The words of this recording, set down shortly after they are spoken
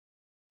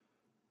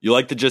You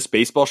like the Just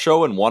Baseball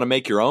show and want to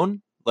make your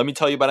own? Let me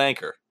tell you about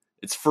Anchor.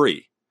 It's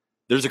free.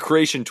 There's a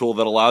creation tool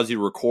that allows you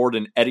to record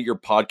and edit your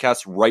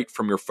podcast right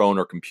from your phone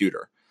or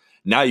computer.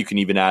 Now you can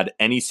even add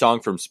any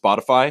song from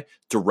Spotify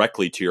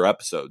directly to your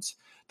episodes.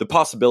 The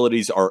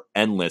possibilities are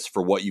endless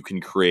for what you can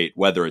create,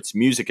 whether it's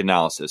music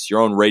analysis,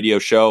 your own radio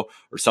show,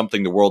 or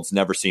something the world's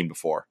never seen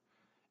before.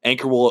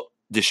 Anchor will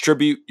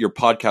distribute your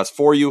podcast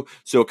for you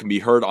so it can be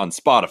heard on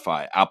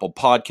Spotify, Apple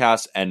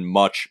Podcasts, and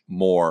much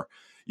more.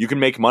 You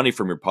can make money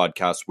from your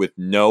podcast with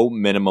no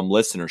minimum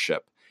listenership.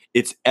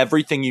 It's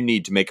everything you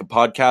need to make a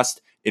podcast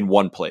in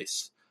one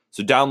place.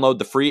 So download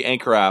the free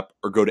Anchor app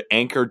or go to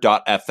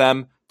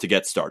anchor.fm to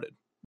get started.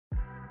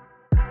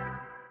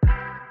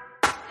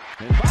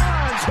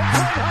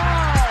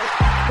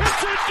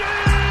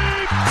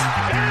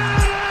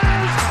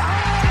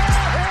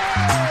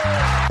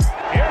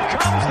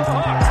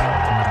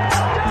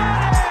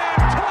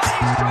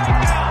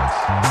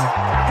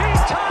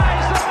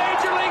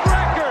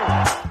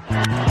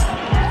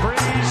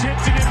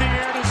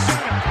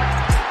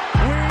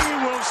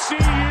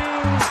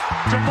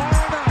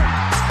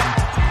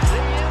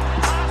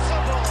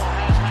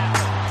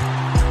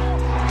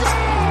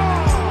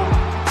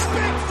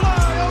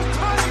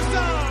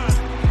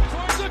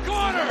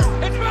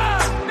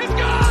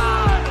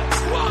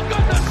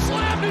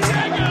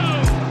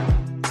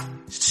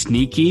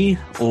 Sneaky,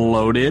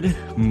 loaded,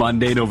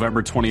 Monday,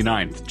 November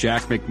 29th.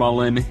 Jack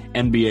McMullen,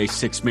 NBA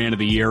Sixth Man of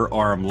the Year,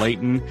 Aram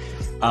Layton.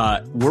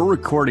 We're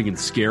recording in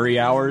scary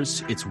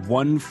hours. It's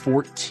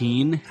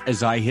 1:14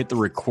 as I hit the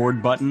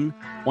record button.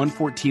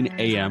 1:14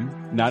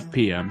 a.m., not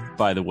p.m.,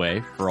 by the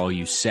way, for all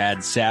you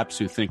sad saps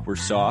who think we're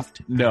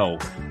soft. No,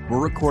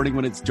 we're recording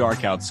when it's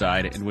dark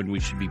outside and when we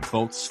should be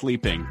both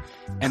sleeping.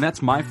 And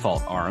that's my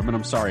fault, Aram, and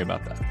I'm sorry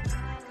about that.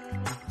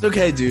 It's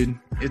okay, dude.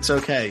 It's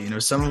okay. You know,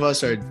 some of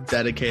us are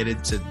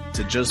dedicated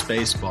to just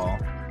baseball.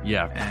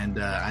 Yeah.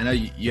 And I know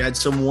you had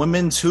some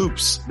women's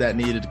hoops that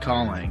needed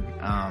calling.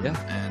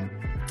 And,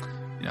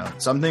 you know,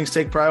 some things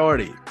take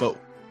priority. But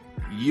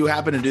you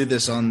happen to do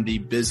this on the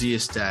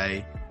busiest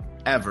day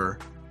ever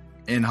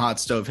in hot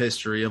stove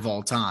history of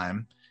all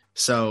time.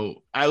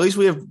 So at least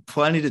we have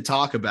plenty to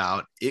talk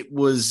about. It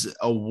was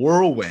a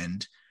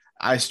whirlwind.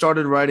 I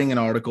started writing an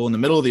article. In the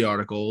middle of the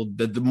article,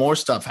 the more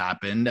stuff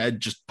happened. I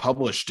just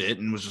published it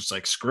and was just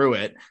like, screw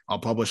it. I'll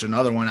publish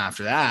another one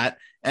after that.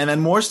 And then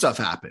more stuff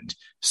happened.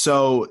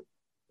 So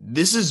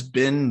this has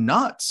been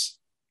nuts.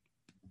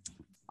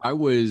 I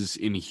was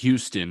in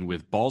Houston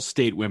with Ball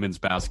State women's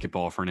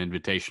basketball for an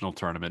invitational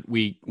tournament.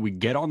 We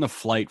get on the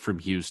flight from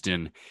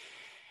Houston,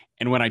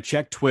 and when I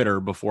check Twitter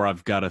before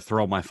I've got to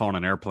throw my phone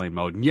on airplane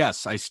mode, and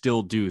yes, I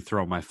still do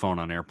throw my phone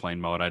on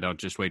airplane mode. I don't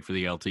just wait for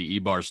the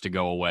LTE bars to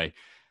go away.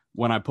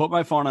 When I put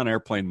my phone on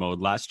airplane mode,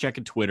 last check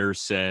at Twitter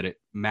said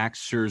Max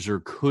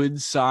Scherzer could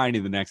sign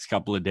in the next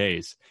couple of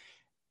days.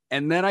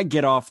 And then I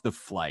get off the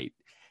flight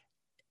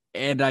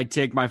and I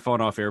take my phone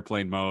off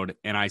airplane mode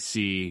and I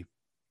see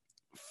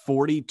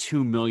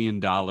 $42 million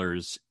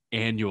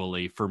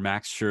annually for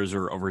Max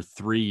Scherzer over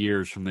 3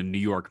 years from the New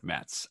York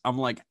Mets. I'm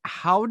like,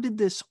 how did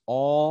this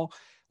all,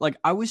 like,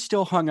 I was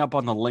still hung up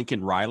on the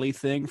Lincoln Riley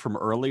thing from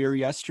earlier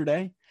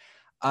yesterday.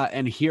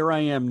 And here I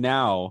am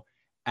now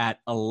at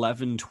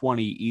 11:20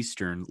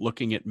 Eastern,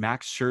 looking at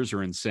Max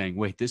Scherzer and saying,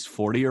 wait, this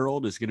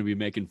 40-year-old is going to be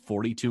making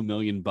 $42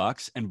 million.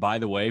 And by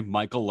the way,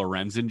 Michael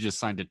Lorenzen just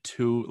signed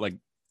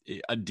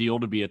a deal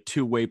to be a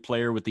two-way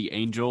player with the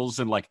Angels.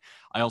 And like,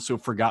 I also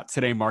forgot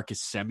today,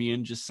 Marcus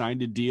Semien just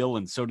signed a deal,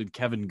 and so did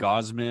Kevin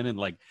Gausman. And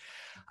like,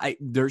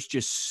 there's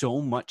just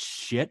so much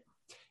shit.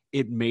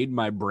 It made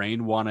my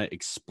brain want to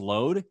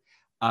explode.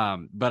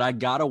 But I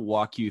got to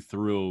walk you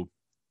through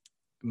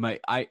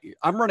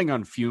I'm running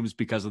on fumes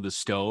because of the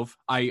stove.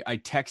 I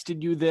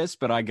texted you this,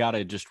 but I got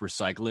to just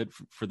recycle it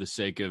for the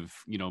sake of,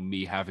 you know,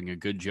 me having a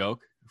good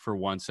joke for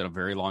once in a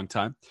very long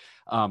time.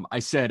 I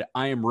said,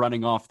 I am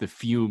running off the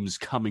fumes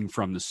coming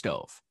from the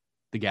stove,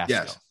 the gas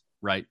stove,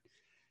 right?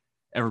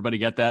 Everybody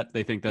get that?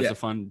 They think that's a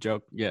fun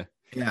joke. Yeah.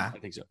 Yeah. I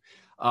think so.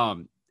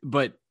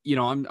 But you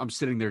know, I'm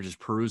sitting there just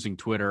perusing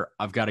Twitter.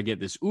 I've got to get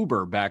this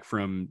Uber back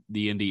from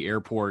the Indy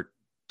airport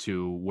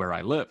to where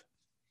I live.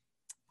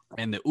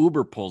 And the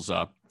Uber pulls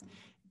up.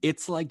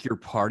 It's like your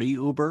party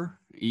Uber.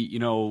 You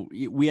know,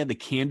 we had the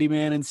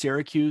Candyman in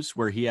Syracuse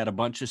where he had a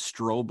bunch of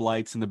strobe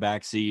lights in the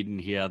back seat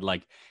and he had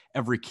like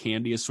every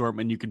candy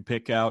assortment you could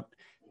pick out.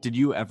 Did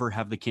you ever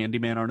have the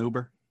Candyman on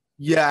Uber?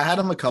 Yeah, I had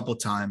him a couple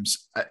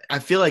times. I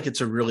feel like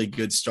it's a really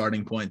good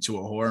starting point to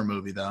a horror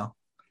movie, though.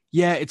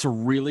 Yeah, it's a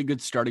really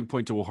good starting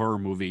point to a horror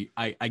movie.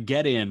 I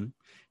get in and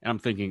I'm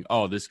thinking,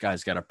 oh, this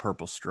guy's got a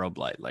purple strobe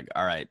light. Like,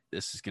 all right,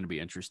 this is going to be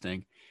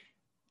interesting.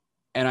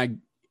 And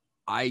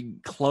I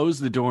close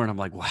the door and I'm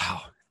like,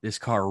 wow, this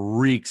car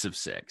reeks of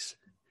six.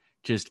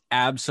 Just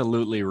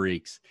absolutely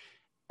reeks.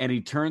 And he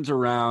turns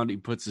around, he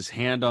puts his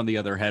hand on the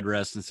other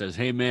headrest and says,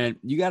 hey, man,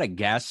 you got a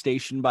gas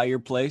station by your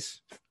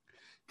place?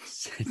 I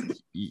said,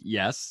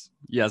 yes,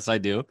 I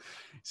do.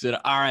 He said,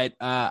 all right,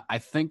 I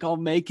think I'll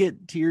make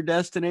it to your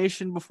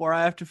destination before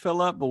I have to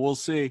fill up, but we'll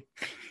see.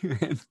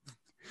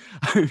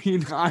 I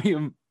mean, I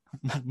am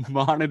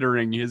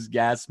monitoring his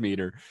gas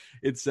meter.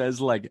 It says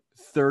like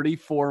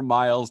 34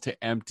 miles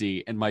to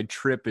empty, and my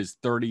trip is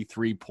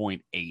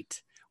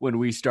 33.8 when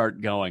we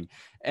start going.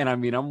 And I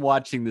mean, I'm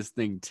watching this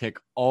thing tick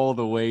all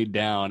the way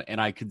down,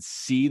 and I could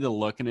see the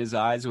look in his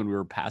eyes when we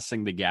were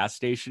passing the gas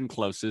station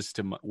closest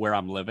to where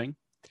I'm living.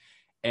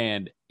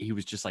 And he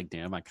was just like,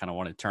 damn, I kind of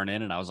want to turn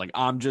in. And I was like,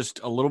 I'm just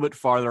a little bit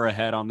farther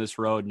ahead on this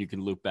road, and you can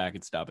loop back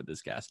and stop at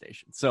this gas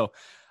station. So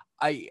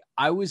I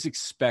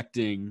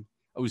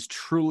was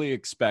truly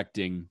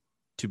expecting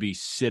to be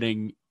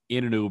sitting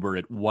in an Uber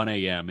at 1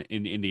 a.m.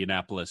 in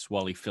Indianapolis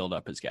while he filled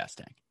up his gas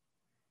tank.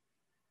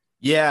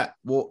 Yeah,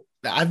 well,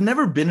 I've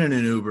never been in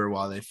an Uber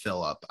while they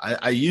fill up.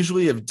 I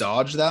usually have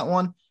dodged that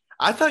one.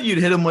 I thought you'd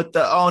hit him with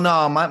the, oh,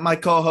 no, my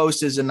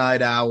co-host is a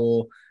night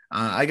owl.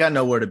 I got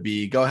nowhere to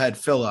be. Go ahead,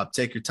 fill up.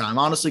 Take your time.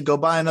 Honestly, go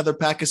buy another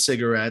pack of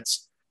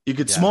cigarettes. You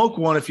could smoke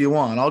one if you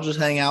want. I'll just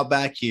hang out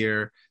back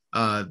here.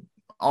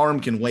 Arm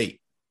can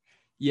wait.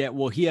 Yeah,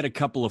 well, he had a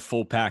couple of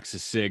full packs of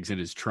cigs in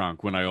his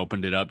trunk when I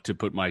opened it up to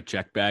put my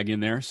check bag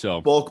in there.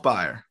 So bulk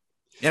buyer.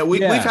 Yeah,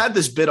 we've had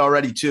this bit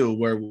already, too,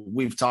 where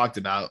we've talked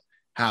about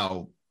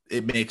how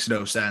it makes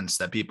no sense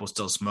that people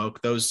still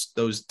smoke those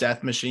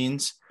death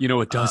machines. You know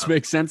what does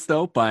make sense,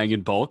 though? Buying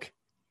in bulk.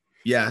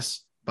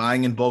 Yes.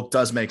 Buying in bulk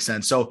does make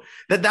sense. So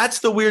that's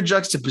the weird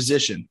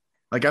juxtaposition.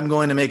 Like, I'm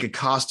going to make a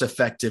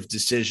cost-effective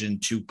decision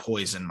to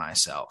poison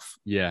myself.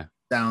 Yeah.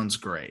 Sounds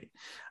great.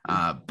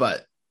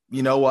 But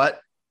you know what?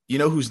 You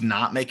know who's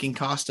not making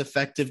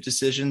cost-effective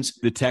decisions?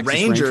 The Texas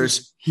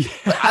Rangers.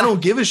 Yeah. I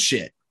don't give a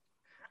shit.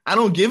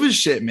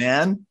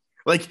 Man.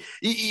 Like,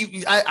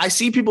 I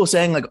see people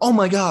saying, like, oh,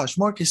 my gosh,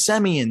 Marcus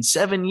Semien,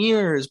 7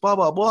 years, blah,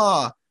 blah,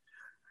 blah.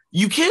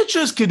 You can't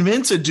just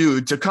convince a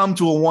dude to come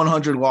to a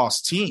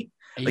 100-loss team.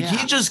 Like,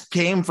 he just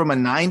came from a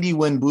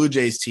 90-win Blue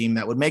Jays team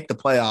that would make the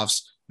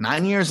playoffs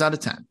 9 years out of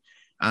 10.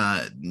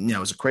 It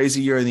was a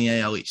crazy year in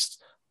the AL East.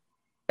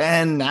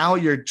 And now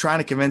you're trying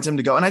to convince him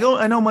to go. And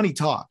I know money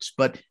talks,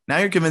 but now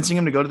you're convincing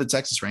him to go to the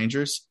Texas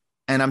Rangers.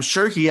 And I'm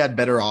sure he had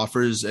better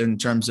offers in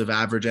terms of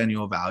average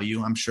annual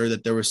value. I'm sure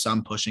that there was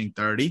some pushing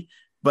 30.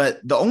 But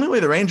the only way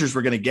the Rangers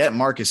were going to get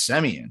Marcus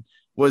Semien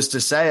was to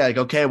say, like,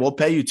 okay, we'll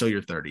pay you till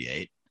you're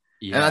 38.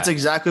 Yeah. And that's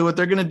exactly what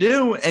they're going to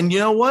do. And you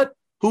know what?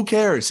 Who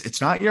cares?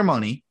 It's not your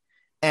money.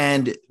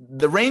 And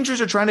the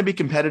Rangers are trying to be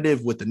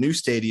competitive with the new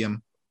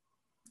stadium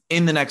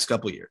in the next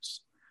couple of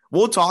years.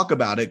 We'll talk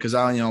about it because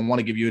I want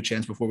to give you a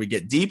chance before we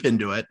get deep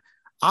into it.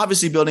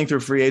 Obviously, building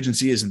through free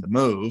agency isn't the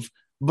move,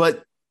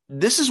 but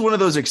this is one of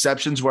those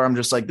exceptions where I'm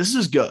just like, this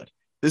is good.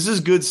 This is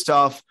good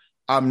stuff.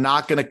 I'm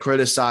not going to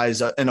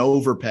criticize an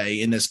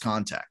overpay in this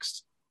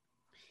context.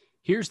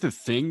 Here's the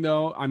thing,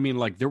 though. I mean,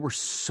 like, there were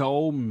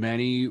so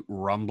many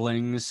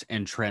rumblings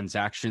and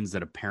transactions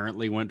that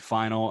apparently went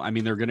final. I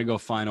mean, they're going to go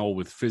final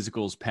with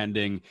physicals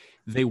pending.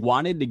 They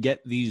wanted to get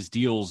these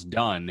deals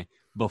done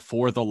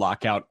before the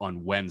lockout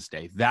on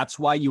Wednesday. That's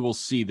why you will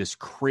see this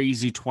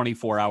crazy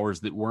 24 hours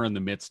that we're in the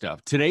midst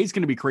of. Today's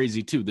going to be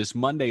crazy, too. This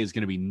Monday is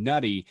going to be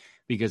nutty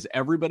because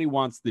everybody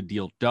wants the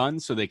deal done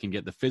so they can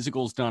get the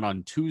physicals done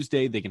on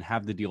Tuesday. They can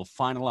have the deal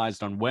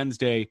finalized on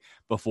Wednesday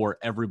before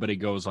everybody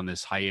goes on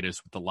this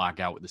hiatus with the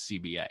lockout with the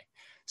CBA.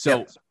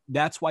 So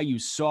That's why you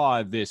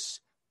saw this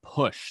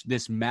push,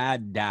 this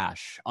mad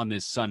dash on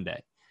this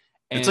Sunday.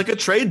 And it's like a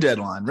trade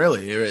deadline,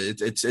 really.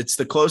 It's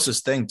the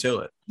closest thing to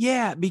it.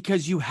 Yeah,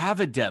 because you have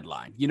a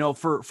deadline.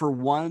 For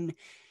one,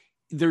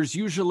 there's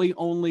usually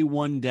only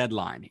one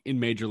deadline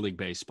in Major League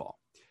Baseball.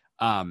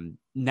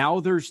 Now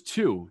there's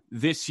two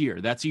this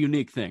year. That's a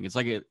unique thing.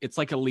 It's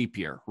like a leap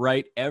year,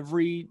 right?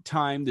 Every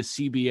time the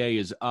CBA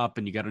is up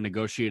and you got to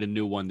negotiate a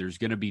new one, there's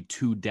going to be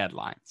two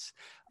deadlines.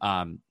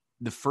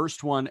 The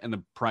first one and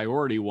the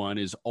priority one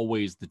is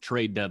always the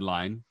trade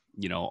deadline,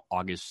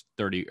 August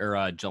 30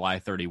 or July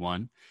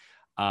 31.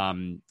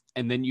 And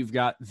then you've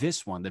got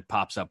this one that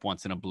pops up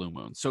once in a blue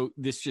moon. So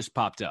this just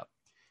popped up.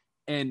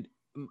 And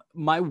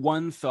my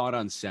one thought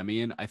on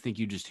Semien, I think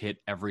you just hit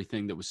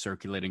everything that was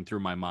circulating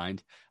through my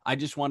mind. I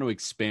just want to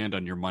expand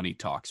on your money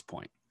talks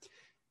point.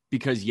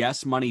 Because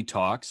yes, money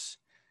talks,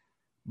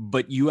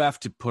 but you have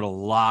to put a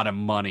lot of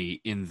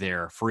money in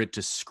there for it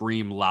to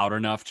scream loud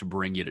enough to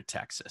bring you to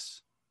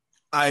Texas.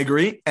 I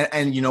agree.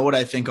 And you know what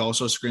I think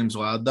also screams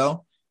loud,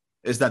 though,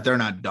 is that they're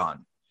not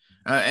done.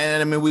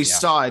 And I mean, we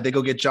saw it. They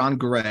go get John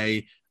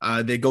Gray.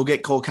 They go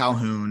get Cole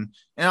Calhoun.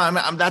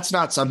 That's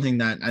not something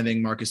that I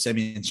think Marcus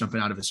Semien's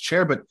jumping out of his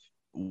chair, but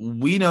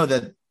we know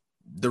that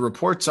the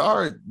reports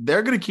are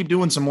they're going to keep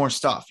doing some more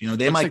stuff.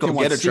 They might go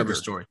get a Trevor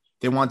Story.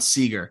 They want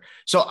Seager.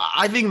 So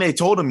I think they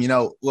told him,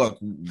 look,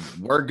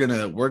 we're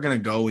gonna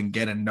go and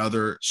get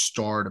another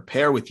star to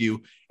pair with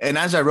you. And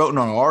as I wrote in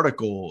our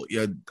article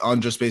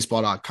on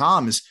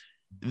justbaseball.com is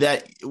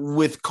that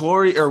with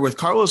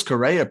Carlos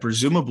Correa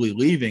presumably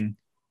leaving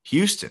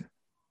Houston,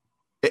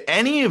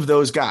 any of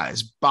those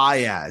guys,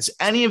 Baez,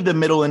 any of the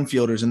middle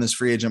infielders in this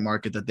free agent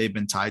market that they've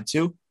been tied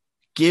to,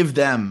 give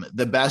them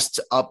the best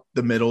up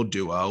the middle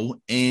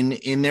duo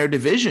in their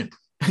division.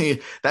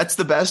 That's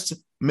the best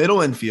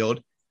middle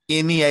infield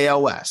in the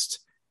AL West.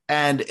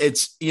 And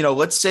it's,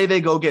 let's say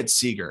they go get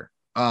Seager.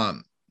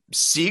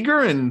 Seager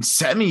and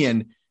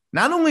Semien,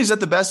 not only is that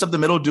the best up the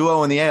middle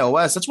duo in the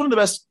AOS, that's one of the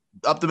best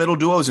up the middle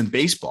duos in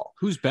baseball.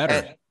 Who's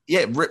better?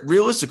 And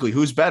realistically,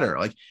 who's better?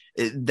 Like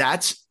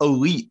that's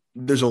elite.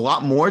 There's a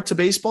lot more to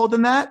baseball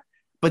than that,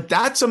 but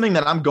that's something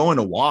that I'm going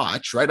to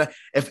watch, right?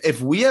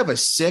 If we have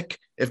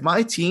if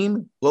my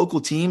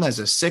local team has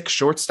a sick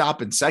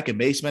shortstop and second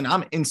baseman,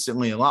 I'm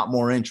instantly a lot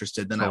more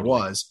interested than I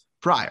was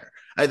prior.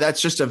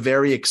 That's just a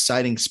very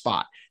exciting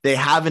spot. They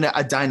have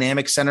a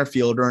dynamic center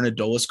fielder in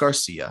Adolis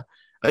Garcia.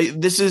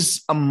 This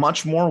is a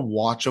much more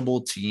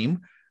watchable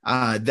team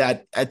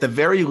that at the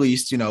very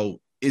least,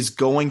 is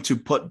going to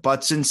put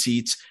butts in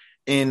seats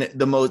in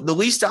the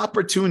least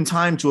opportune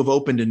time to have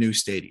opened a new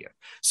stadium.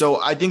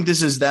 So I think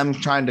this is them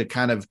trying to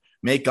kind of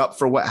make up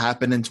for what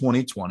happened in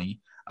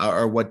 2020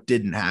 or what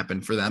didn't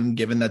happen for them,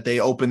 given that they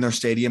opened their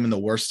stadium in the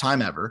worst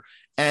time ever.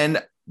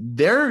 And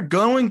they're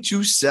going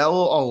to sell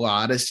a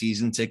lot of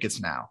season tickets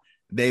now.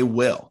 They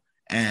will.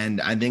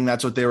 And I think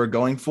that's what they were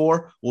going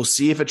for. We'll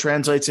see if it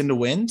translates into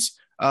wins.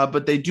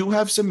 But they do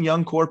have some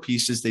young core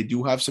pieces. They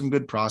do have some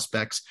good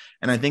prospects.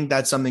 And I think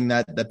that's something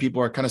that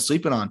people are kind of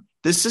sleeping on.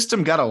 This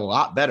system got a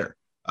lot better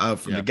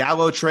from the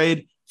Gallo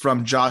trade,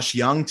 from Josh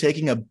Young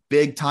taking a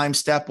big time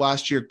step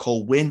last year,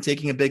 Cole Winn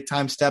taking a big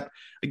time step.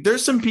 Like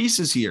there's some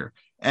pieces here.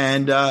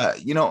 And,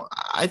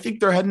 I think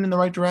they're heading in the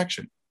right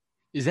direction.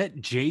 Is that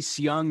Jace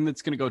Young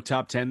that's going to go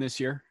top 10 this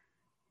year?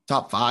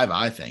 Top 5,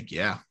 I think.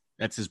 Yeah.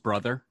 That's his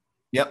brother?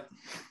 Yep.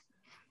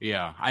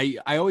 Yeah,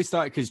 I always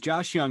thought, because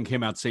Josh Young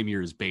came out same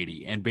year as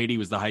Beatty, and Beatty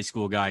was the high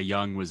school guy.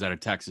 Young was out of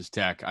Texas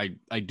Tech.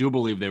 I do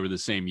believe they were the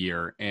same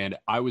year, and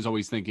I was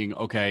always thinking,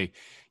 okay,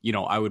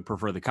 I would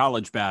prefer the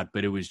college bat,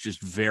 but it was just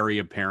very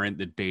apparent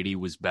that Beatty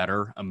was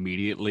better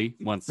immediately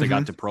once they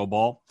got to pro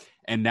ball,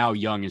 and now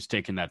Young is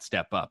taking that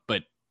step up.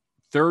 But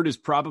third is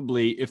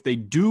probably, if they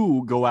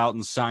do go out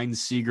and sign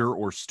Seager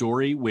or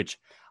Story, which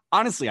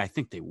honestly I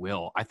think they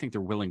will. I think they're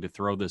willing to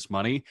throw this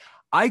money.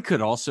 I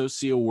could also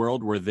see a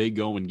world where they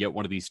go and get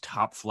one of these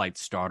top flight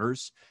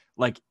starters.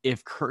 Like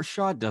if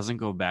Kershaw doesn't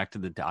go back to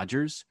the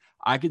Dodgers,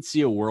 I could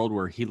see a world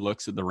where he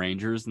looks at the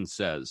Rangers and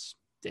says,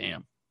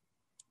 damn,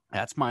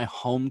 that's my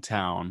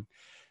hometown.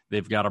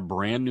 They've got a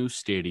brand new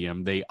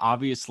stadium. They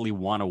obviously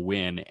want to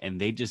win, and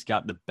they just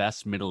got the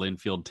best middle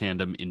infield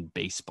tandem in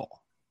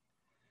baseball.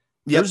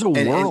 There's a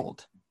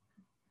world.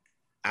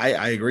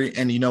 I agree.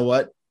 And you know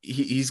what?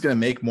 He's going to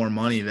make more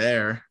money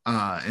there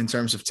in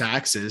terms of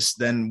taxes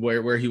than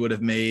where he would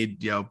have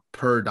made,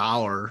 per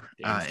dollar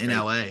in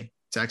LA.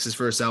 Texas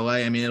versus LA.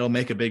 I mean, it'll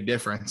make a big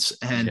difference.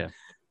 And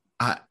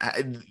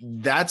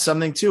that's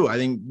something too. I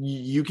think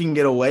you can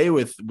get away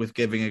with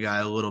giving a guy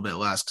a little bit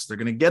less because they're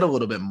going to get a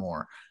little bit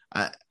more.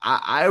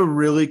 I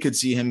really could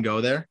see him go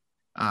there.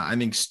 I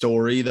think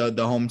Story, the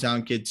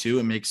hometown kid too,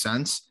 it makes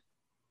sense.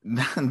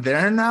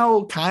 They're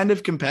now kind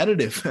of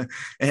competitive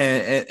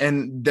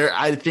and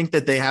I think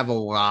that they have a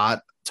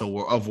lot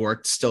of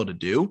work still to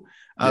do,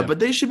 but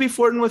they should be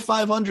flirting with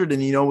 500.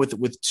 And,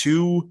 with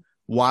 2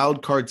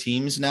 wild card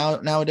teams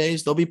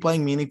nowadays, they'll be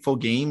playing meaningful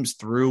games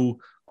through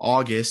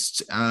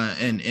August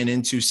and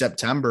into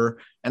September.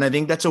 And I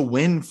think that's a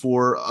win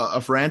for a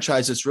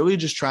franchise that's really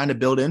just trying to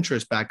build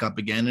interest back up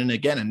again. And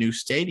again, a new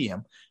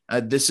stadium.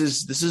 This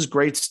is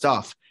great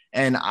stuff.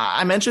 And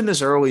I mentioned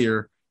this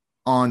earlier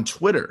on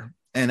Twitter,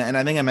 and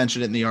I think I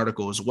mentioned it in the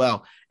article as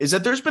well, is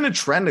that there's been a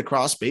trend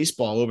across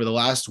baseball over the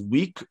last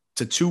week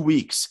to 2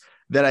 weeks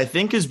that I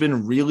think has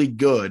been really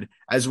good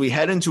as we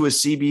head into a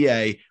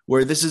CBA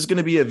where this is going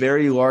to be a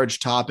very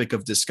large topic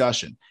of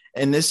discussion.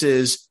 And this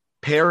is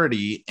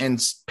parity and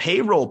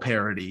payroll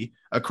parity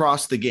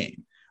across the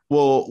game.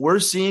 Well, we're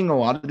seeing a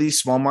lot of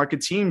these small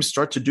market teams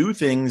start to do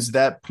things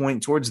that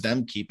point towards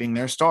them keeping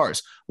their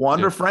stars.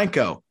 Wander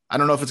Franco, I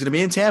don't know if it's going to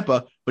be in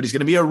Tampa, but he's going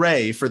to be a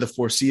Ray for the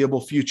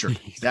foreseeable future.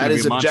 That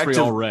is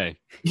objective. Ray.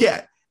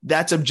 Yeah,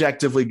 that's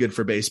objectively good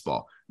for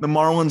baseball. The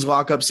Marlins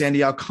lock up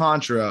Sandy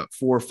Alcantara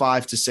for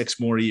 5 to 6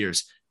 more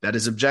years. That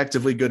is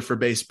objectively good for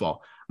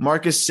baseball.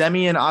 Marcus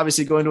Semien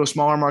obviously going to a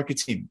smaller market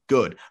team.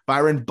 Good.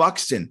 Byron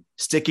Buxton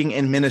sticking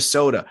in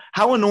Minnesota.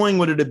 How annoying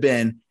would it have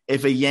been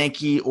if a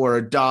Yankee or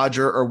a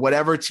Dodger or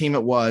whatever team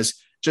it was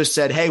just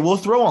said, hey, we'll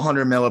throw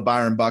 $100 million at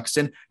Byron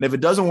Buxton, and if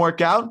it doesn't work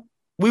out,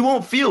 we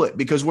won't feel it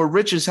because we're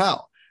rich as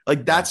hell.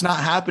 Like that's not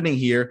happening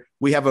here.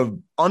 We have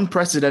an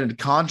unprecedented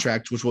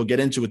contract, which we'll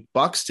get into with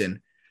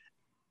Buxton.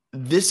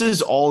 This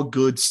is all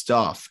good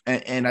stuff.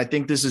 And I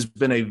think this has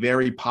been a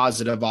very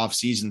positive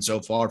offseason so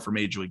far for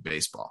Major League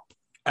Baseball.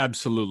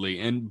 Absolutely.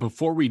 And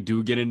before we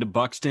do get into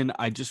Buxton,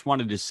 I just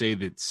wanted to say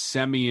that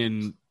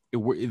Semien,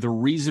 the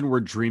reason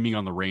we're dreaming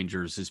on the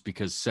Rangers is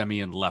because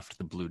Semien left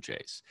the Blue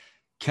Jays.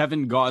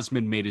 Kevin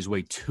Gausman made his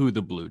way to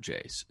the Blue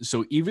Jays.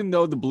 So even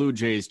though the Blue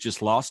Jays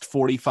just lost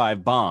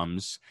 45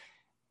 bombs,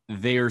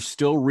 they are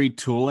still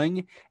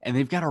retooling, and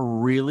they've got a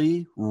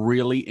really,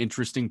 really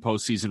interesting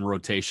postseason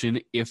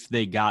rotation if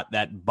they got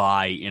that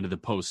bye into the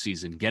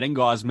postseason. Getting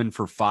Gausman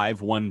for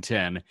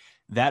 5-1-10,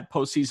 that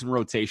postseason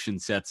rotation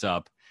sets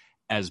up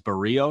as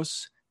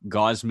Barrios,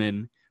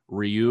 Gausman,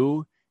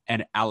 Ryu,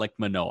 and Alek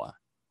Manoah.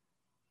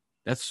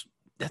 That's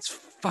That's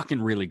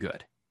fucking really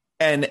good.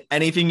 And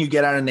anything you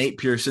get out of Nate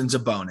Pearson's a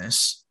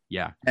bonus.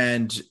 Yeah.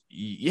 And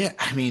yeah,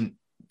 I mean,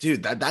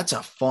 dude, that's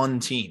a fun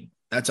team.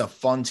 That's a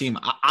fun team.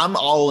 I'm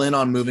all in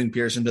on moving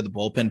Pearson to the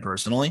bullpen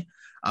personally,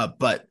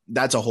 but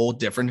that's a whole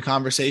different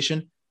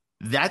conversation.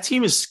 That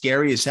team is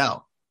scary as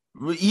hell.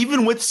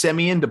 Even with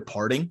Semien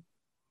departing,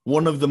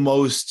 one of the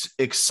most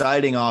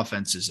exciting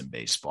offenses in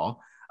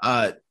baseball.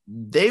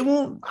 They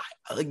won't,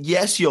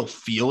 yes, you'll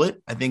feel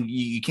it. I think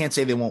you can't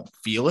say they won't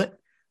feel it,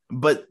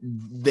 but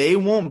they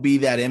won't be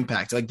that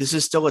impact. Like, this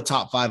is still a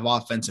top 5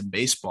 offense in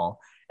baseball.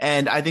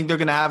 And I think they're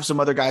going to have some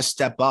other guys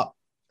step up.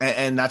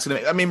 And that's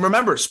going to, I mean,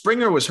 remember,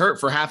 Springer was hurt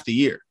for half the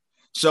year.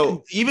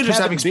 So even just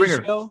having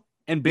Springer.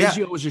 And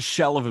Biggio was a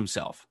shell of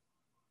himself.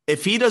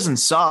 If he doesn't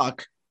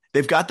suck,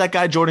 they've got that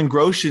guy, Jordan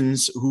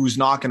Groshans, who's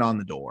knocking on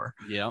the door.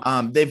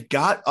 Yeah. They've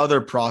got other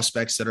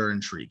prospects that are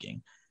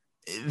intriguing.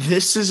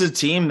 This is a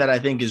team that I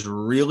think is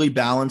really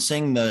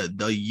balancing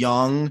the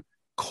young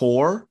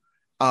core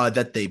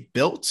that they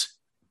built.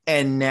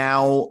 And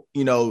now,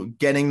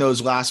 getting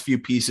those last few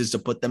pieces to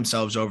put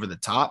themselves over the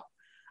top.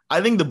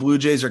 I think the Blue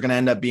Jays are going to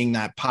end up being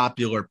that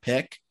popular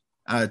pick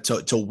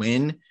to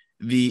win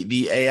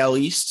the AL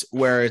East,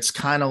 where it's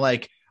kind of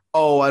like,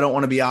 oh, I don't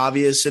want to be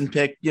obvious and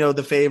pick,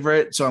 the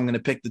favorite. So I'm going to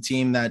pick the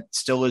team that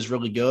still is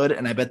really good.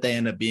 And I bet they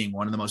end up being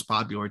one of the most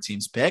popular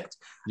teams picked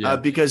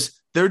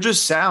because they're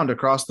just sound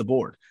across the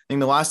board. I think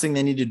the last thing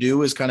they need to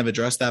do is kind of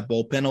address that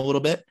bullpen a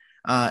little bit.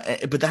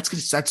 But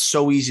that's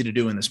so easy to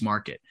do in this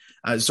market.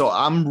 So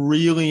I'm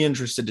really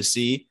interested to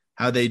see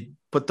how they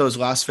put those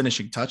last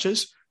finishing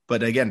touches.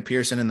 But again,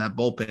 Pearson and that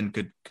bullpen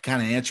could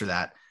kind of answer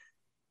that.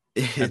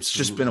 It's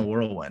just been a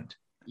whirlwind.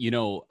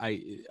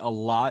 A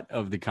lot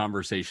of the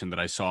conversation that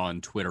I saw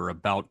on Twitter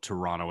about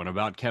Toronto and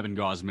about Kevin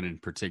Gausman in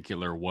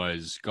particular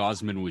was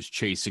Gausman was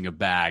chasing a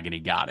bag and he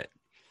got it.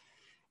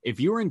 If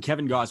you were in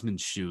Kevin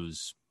Gausman's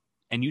shoes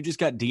and you just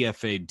got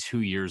DFA'd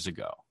 2 years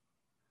ago,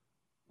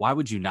 why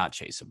would you not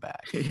chase a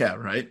bag? Yeah,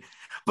 right.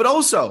 But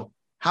also,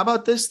 how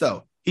about this,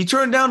 though? He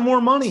turned down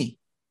more money.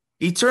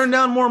 He turned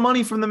down more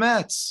money from the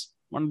Mets.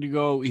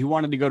 He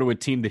wanted to go to a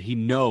team that he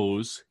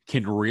knows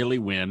can really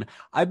win.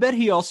 I bet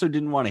he also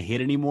didn't want to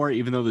hit anymore,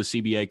 even though the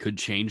CBA could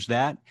change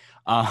that.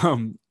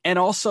 And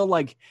also,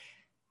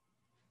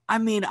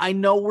 I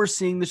know we're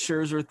seeing the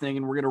Scherzer thing,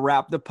 and we're going to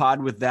wrap the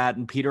pod with that.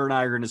 And Peter and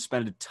I are going to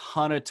spend a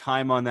ton of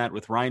time on that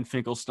with Ryan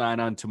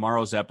Finkelstein on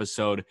tomorrow's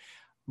episode.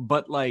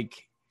 But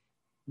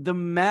the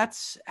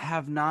Mets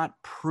have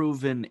not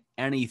proven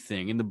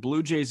anything, and the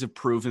Blue Jays have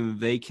proven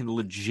that they can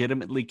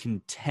legitimately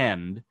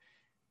contend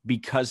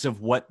because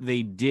of what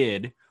they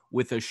did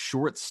with a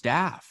short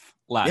staff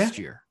last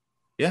year.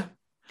 Yeah.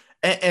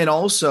 And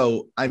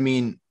also, I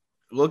mean,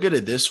 look at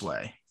it this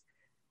way.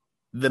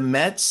 The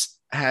Mets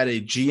had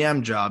a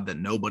GM job that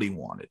nobody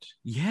wanted.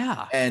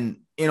 Yeah. And,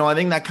 I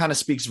think that kind of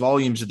speaks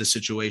volumes of the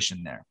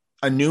situation there.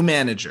 A new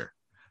manager,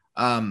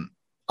 a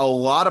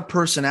lot of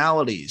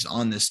personalities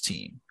on this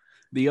team.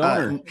 The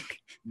owner.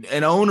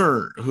 An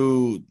owner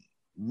who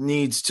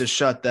needs to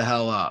shut the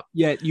hell up.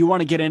 Yeah. You want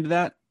to get into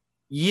that?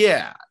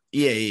 Yeah.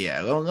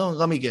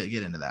 Let me get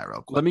into that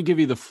real quick. Let me give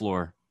you the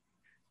floor.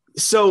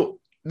 So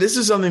this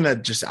is something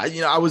that just,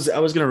 I was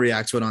going to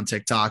react to it on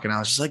TikTok, and I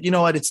was just like, you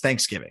know what? It's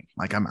Thanksgiving.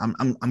 Like I'm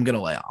going to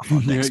lay off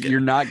on Thanksgiving.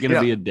 You're not going to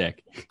be a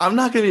dick. I'm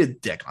not going to be a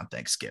dick on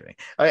Thanksgiving.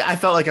 I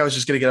felt like I was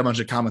just going to get a bunch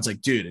of comments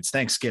like, dude, it's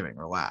Thanksgiving.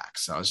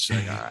 Relax. So I was just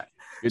like, all right.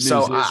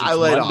 So I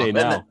laid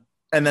off.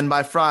 And then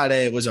by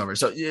Friday it was over.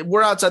 So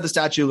we're outside the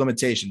statute of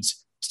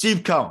limitations.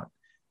 Steve Cohen,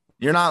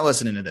 you're not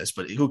listening to this,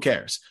 but who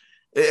cares?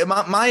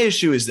 My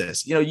issue is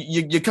this,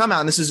 you come out,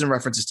 and this is in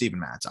reference to Steven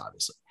Matz,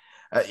 obviously.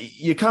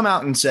 You come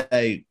out and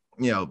say,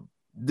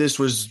 this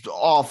was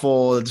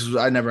awful.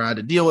 I never had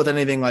to deal with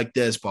anything like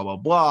this, blah, blah,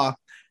 blah.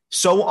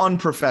 So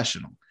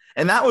unprofessional.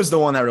 And that was the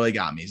one that really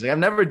got me. It's like, I've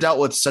never dealt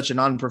with such an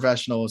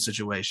unprofessional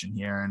situation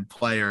here, and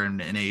player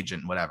and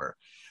agent, whatever.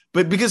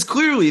 But because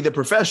clearly the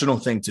professional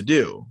thing to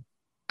do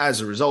as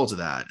a result of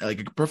that,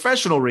 like a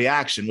professional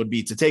reaction would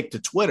be to take to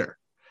Twitter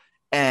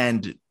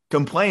and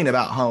complain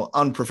about how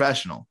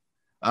unprofessional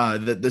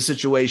the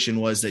situation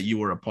was that you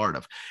were a part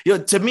of.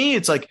 To me,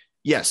 it's like,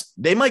 yes,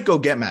 they might go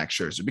get Max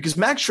Scherzer because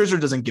Max Scherzer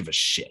doesn't give a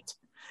shit.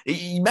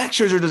 Max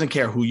Scherzer doesn't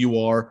care who you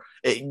are.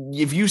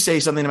 If you say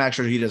something to Max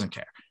Scherzer, he doesn't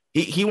care.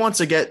 He wants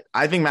to get,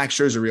 I think Max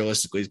Scherzer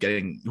realistically is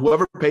getting,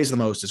 whoever pays the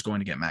most is going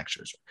to get Max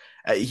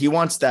Scherzer. He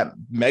wants that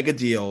mega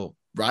deal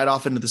right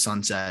off into the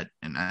sunset,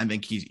 and I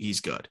think he's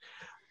good.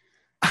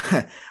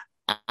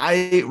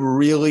 I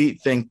really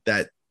think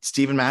that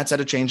Steven Matz had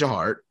a change of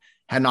heart,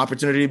 had an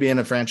opportunity to be in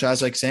a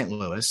franchise like St.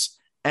 Louis,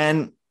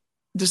 and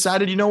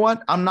decided, you know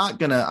what? I'm not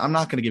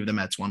gonna give the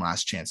Mets one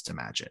last chance to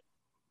match it.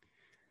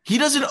 He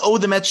doesn't owe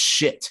the Mets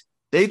shit.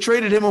 They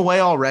traded him away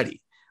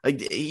already.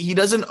 Like, he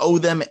doesn't owe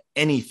them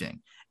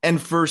anything.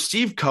 And for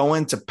Steve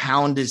Cohen to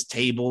pound his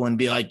table and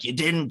be like, you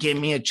didn't give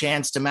me a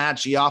chance to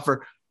match the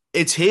offer.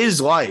 It's his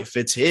life.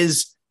 It's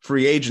his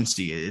free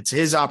agency. It's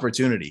his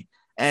opportunity.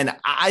 And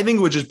I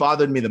think what just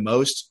bothered me the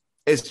most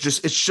is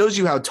just, it shows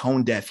you how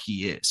tone deaf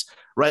he is,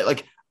 right?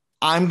 Like,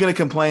 I'm going to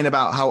complain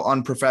about how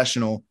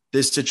unprofessional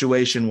this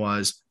situation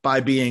was by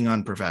being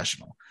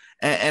unprofessional.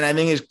 And I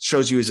think it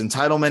shows you his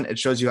entitlement. It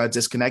shows you how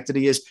disconnected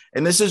he is.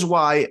 And this is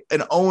why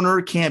an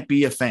owner can't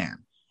be a fan.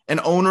 An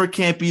owner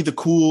can't be the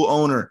cool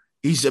owner.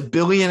 He's a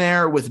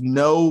billionaire with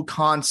no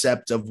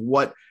concept of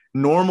what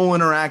normal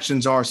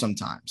interactions are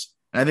sometimes.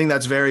 And I think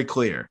that's very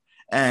clear.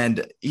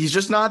 And he's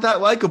just not that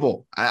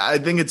likable. I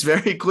think it's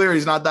very clear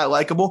he's not that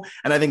likable.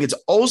 And I think it's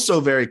also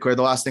very clear,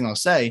 the last thing I'll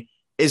say,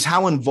 is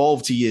how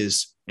involved he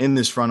is in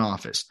this front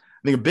office.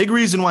 I think a big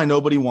reason why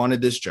nobody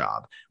wanted this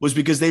job was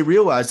because they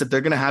realized that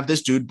they're going to have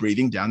this dude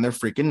breathing down their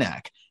freaking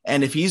neck.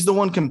 And if he's the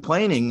one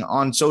complaining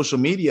on social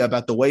media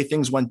about the way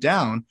things went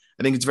down,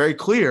 I think it's very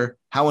clear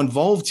how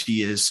involved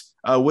he is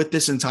with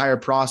this entire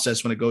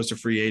process when it goes to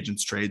free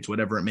agents, trades,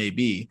 whatever it may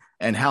be.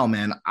 And hell,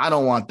 man, I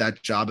don't want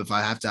that job if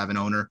I have to have an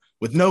owner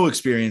with no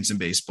experience in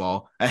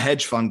baseball, a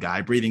hedge fund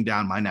guy breathing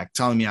down my neck,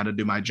 telling me how to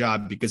do my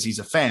job because he's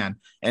a fan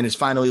and is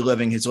finally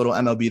living his little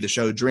MLB The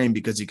Show dream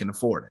because he can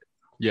afford it.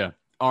 Yeah.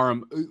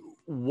 Aram,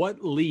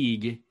 what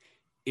league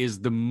is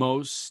the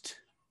most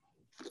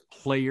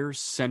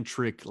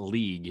player-centric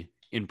league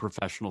in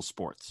professional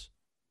sports?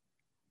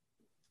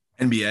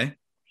 NBA.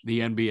 The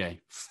NBA,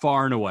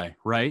 far and away,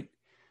 right?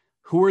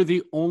 Who are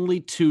the only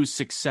two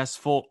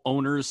successful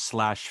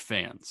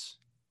owners/fans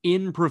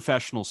in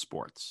professional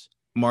sports?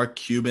 Mark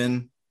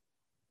Cuban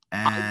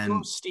and I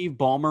throw Steve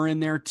Ballmer in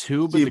there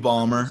too, but Steve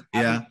Ballmer,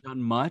 haven't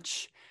done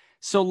much.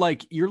 So,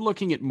 like, you're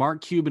looking at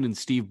Mark Cuban and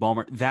Steve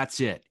Ballmer. That's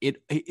it.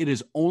 It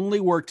has only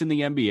worked in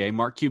the NBA.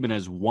 Mark Cuban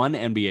has one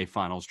NBA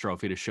Finals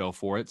trophy to show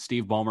for it.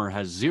 Steve Ballmer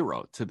has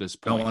zero to this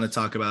point. Don't want to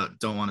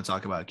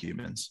talk about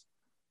Cubans.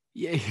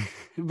 Yeah,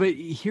 but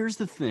here's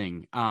the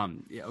thing.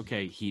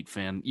 Okay, Heat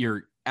fan,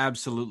 you're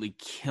absolutely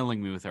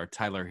killing me with our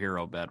Tyler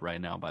Hero bet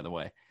right now. By the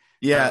way.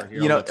 Yeah,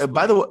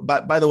 by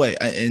the way,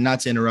 and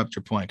not to interrupt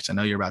your point, because I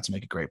know you're about to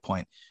make a great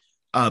point.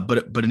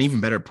 But an even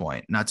better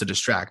point, not to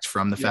distract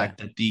from the fact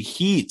that the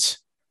Heat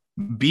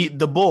beat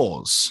the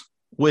Bulls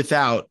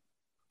without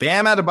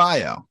Bam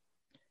Adebayo,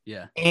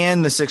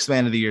 and the sixth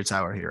man of the year,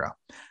 Tyler Hero.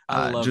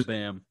 I love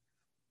Bam.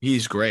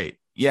 He's great.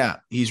 Yeah,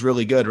 he's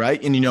really good,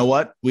 right? And you know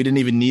what? We didn't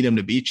even need him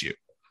to beat you.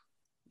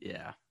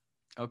 Yeah.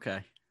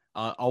 Okay.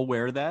 I'll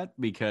wear that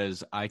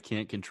because I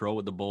can't control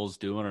what the Bulls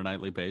do on a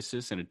nightly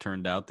basis, and it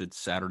turned out that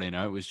Saturday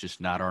night was just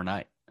not our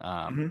night.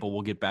 But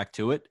we'll get back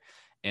to it.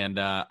 And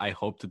I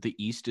hope that the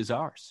East is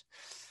ours.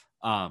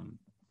 All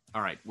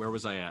right, where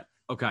was I at?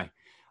 Okay.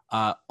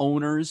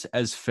 Owners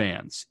as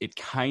fans. It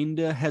kind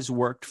of has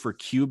worked for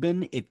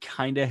Cuban. It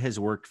kind of has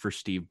worked for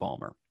Steve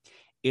Ballmer.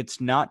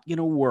 It's not going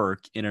to work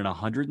in an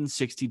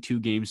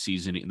 162-game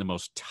season in the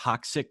most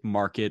toxic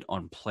market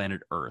on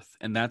planet Earth.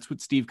 And that's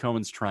what Steve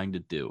Cohen's trying to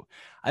do.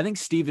 I think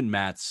Steven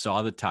Matz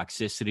saw the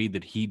toxicity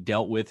that he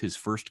dealt with his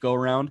first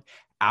go-around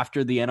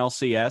after the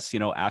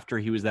NLCS, after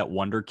he was that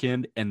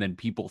wonderkind, and then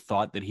people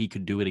thought that he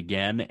could do it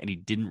again, and he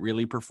didn't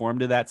really perform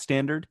to that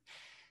standard.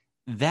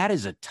 That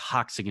is a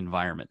toxic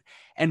environment.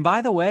 And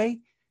by the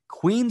way,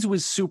 Queens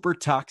was super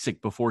toxic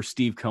before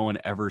Steve Cohen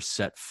ever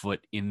set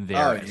foot in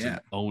there as an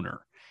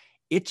owner.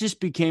 It just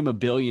became a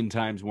billion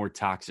times more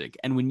toxic.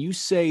 And when you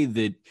say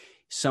that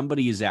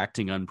somebody is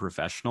acting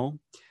unprofessional,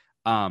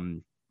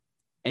 and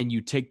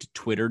you take to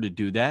Twitter to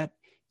do that,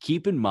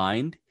 keep in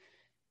mind,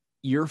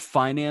 your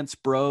finance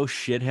bro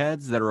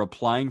shitheads that are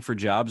applying for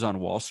jobs on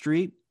Wall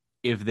Street,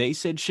 if they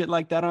said shit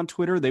like that on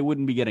Twitter, they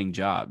wouldn't be getting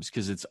jobs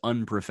because it's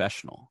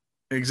unprofessional.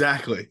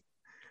 Exactly.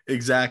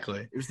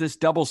 There's this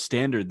double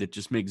standard that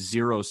just makes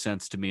zero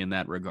sense to me in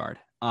that regard.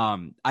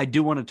 I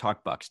do want to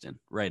talk Buxton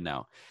right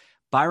now.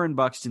 Byron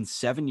Buxton,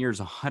 7 years,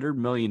 $100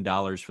 million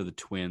for the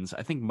Twins.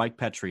 I think Mike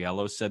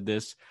Petriello said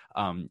this,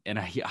 and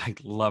I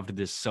loved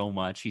this so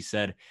much. He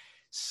said,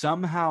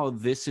 somehow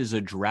this is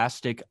a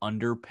drastic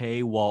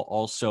underpay while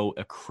also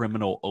a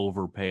criminal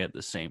overpay at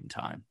the same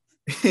time.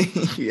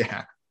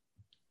 Yeah.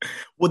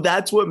 Well,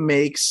 that's what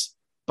makes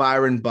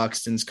Byron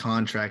Buxton's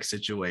contract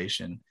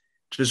situation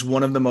just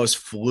one of the most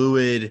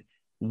fluid,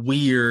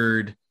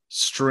 weird,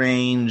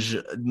 strange.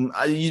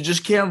 You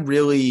just can't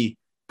really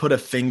put a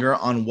finger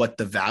on what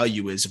the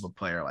value is of a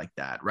player like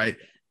that, right?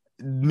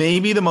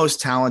 Maybe the most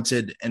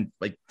talented and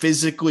like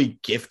physically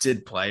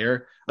gifted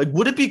player. Like,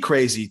 would it be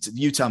crazy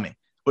you tell me,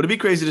 would it be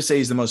crazy to say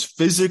he's the most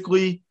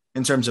physically,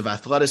 in terms of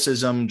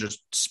athleticism, just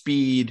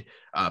speed,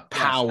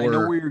 power? Yes, I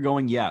know where you're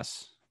going.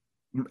 Yes.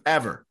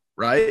 Ever,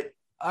 right?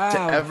 To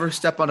ever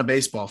step on a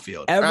baseball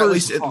field. Ever, at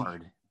least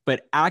hard.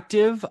 But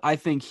active, I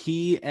think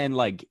he and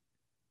like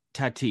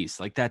Tatis,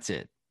 like that's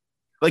it.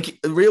 Like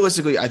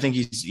realistically, I think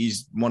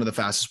he's one of the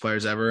fastest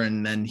players ever.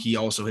 And then he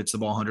also hits the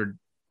ball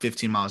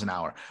 115 miles an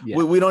hour. Yeah.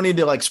 We don't need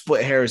to like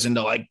split hairs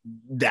into like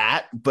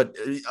that. But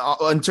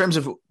in terms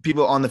of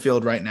people on the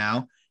field right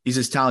now, he's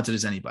as talented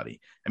as anybody.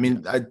 I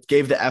mean, I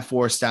gave the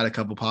F4 stat a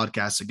couple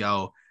podcasts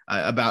ago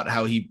about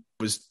how he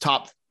was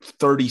top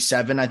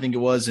 37, I think it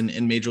was,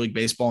 in Major League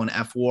Baseball in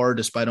F4,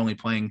 despite only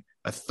playing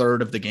a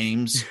third of the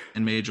games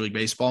in Major League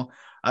Baseball.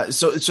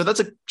 So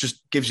that's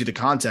just gives you the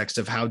context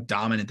of how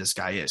dominant this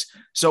guy is.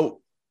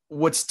 So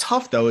what's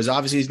tough, though, is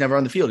obviously he's never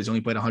on the field. He's only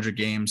played 100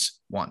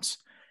 games once.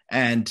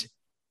 And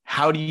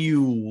how do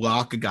you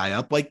lock a guy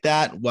up like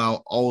that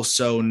while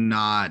also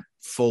not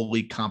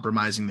fully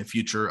compromising the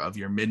future of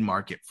your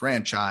mid-market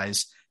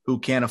franchise who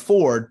can't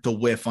afford to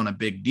whiff on a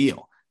big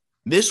deal?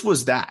 This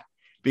was that,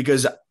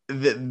 because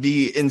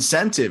the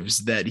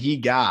incentives that he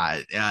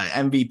got,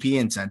 MVP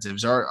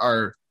incentives,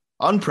 are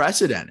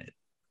unprecedented.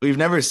 We've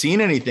never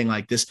seen anything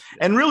like this.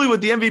 And really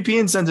what the MVP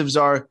incentives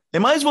are, they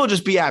might as well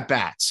just be at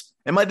bats.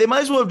 They might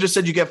as well have just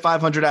said you get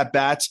 500 at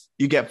bats,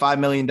 you get $5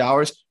 million,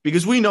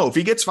 because we know if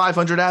he gets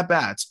 500 at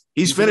bats,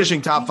 he's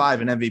finishing top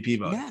 5 in MVP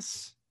vote.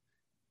 Yes.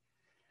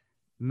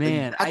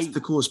 Man, that's the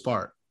coolest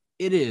part.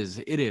 It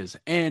is.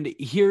 And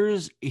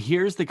here's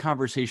the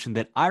conversation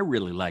that I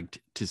really liked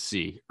to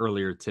see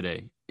earlier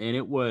today. And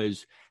it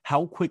was,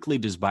 how quickly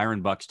does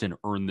Byron Buxton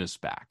earn this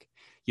back?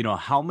 You know,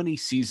 how many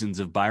seasons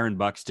of Byron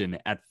Buxton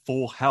at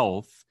full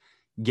health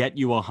get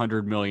you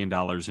 $100 million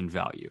in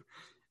value?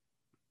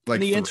 Like,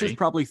 and the answer is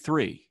probably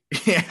 3.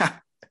 Yeah.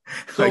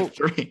 So like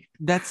 3.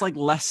 That's like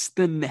less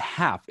than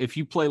half. If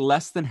you play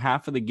less than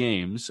half of the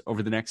games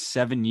over the next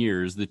 7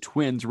 years, the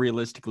Twins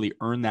realistically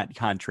earn that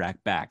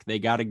contract back. They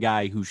got a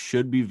guy who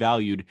should be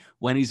valued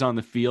when he's on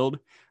the field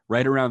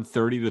right around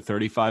 $30 to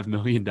 $35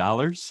 million.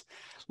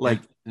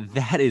 Like,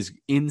 that is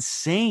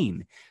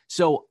insane.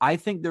 So I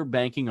think they're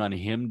banking on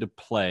him to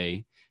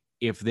play.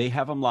 If they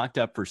have him locked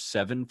up for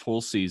 7 full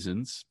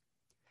seasons,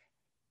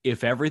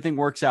 if everything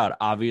works out,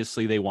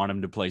 obviously they want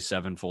him to play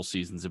 7 full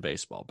seasons of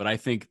baseball. But I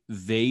think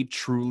they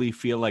truly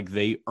feel like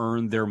they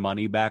earned their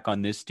money back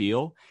on this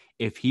deal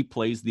if he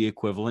plays the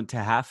equivalent to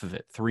half of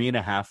it,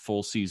 3.5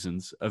 full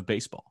seasons of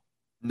baseball.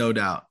 No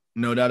doubt.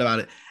 No doubt about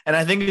it. And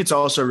I think it's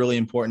also really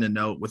important to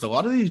note with a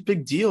lot of these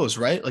big deals,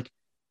 right? Like,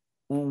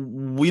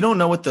 we don't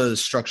know what the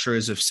structure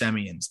is of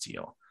Semion's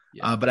deal.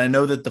 Yeah. But I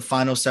know that the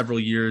final several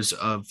years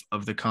of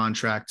the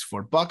contract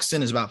for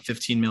Buxton is about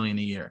 $15 million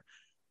a year.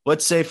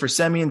 Let's say for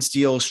Semion's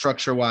deal,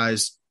 structure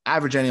wise,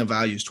 average annual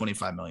value is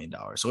 $25 million.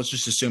 So let's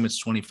just assume it's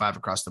 25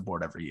 across the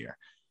board every year.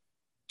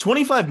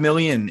 $25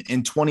 million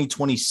in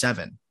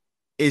 2027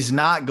 is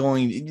not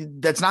going,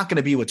 that's not going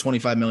to be what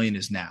 $25 million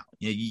is now.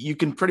 You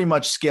can pretty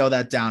much scale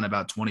that down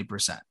about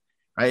 20%,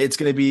 right? It's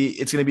going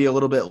to be a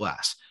little bit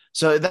less.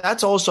 So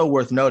that's also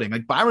worth noting.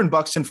 Like, Byron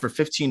Buxton for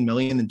 $15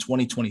 million in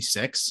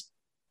 2026,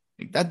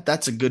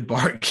 that's a good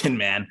bargain,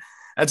 man.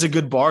 That's a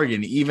good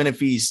bargain, even if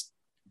he's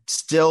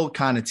still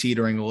kind of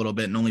teetering a little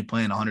bit and only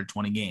playing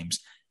 120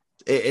 games.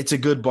 It's a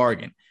good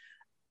bargain.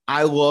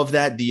 I love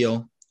that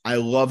deal. I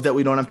love that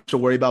we don't have to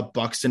worry about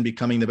Buxton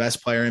becoming the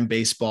best player in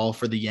baseball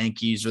for the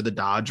Yankees or the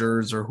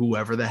Dodgers or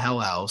whoever the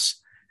hell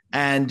else.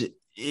 And,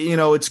 you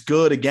know, it's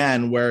good,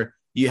 again, where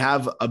you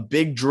have a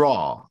big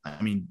draw.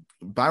 I mean,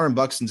 Byron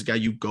Buxton's a guy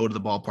you go to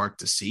the ballpark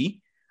to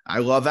see. I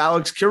love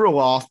Alex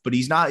Kirilloff, but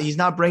he's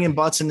not bringing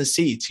butts in the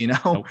seats, you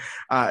know.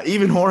 Nope.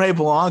 Even Jorge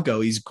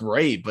Polanco, he's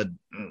great, but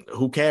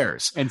who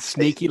cares? And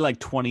sneaky like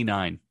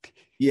 29.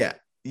 Yeah,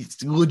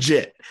 it's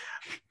legit.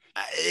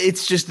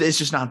 It's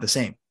just not the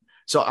same.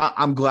 So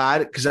I'm glad,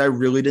 because I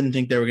really didn't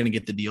think they were going to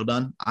get the deal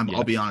done.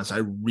 I'll be honest,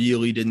 I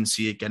really didn't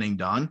see it getting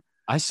done.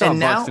 I saw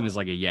Buxton as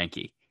like a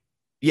Yankee.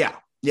 Yeah.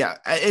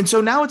 And so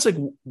now it's like,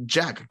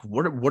 Jack,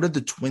 what are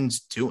the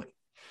Twins doing?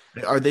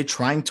 Are they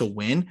trying to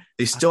win?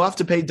 They still have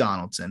to pay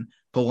Donaldson.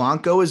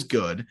 Polanco is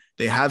good.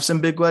 They have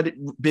some big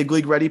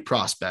league ready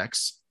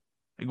prospects.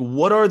 Like,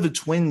 what are the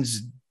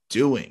Twins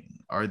doing?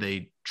 Are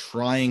they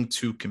trying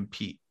to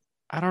compete?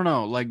 I don't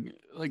know. Like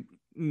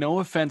no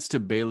offense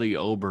to Bailey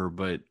Ober,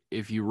 but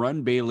if you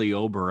run Bailey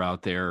Ober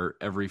out there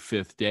every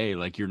 5th day,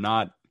 like, you're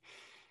not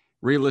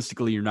going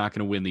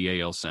to win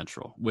the AL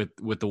Central.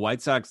 With the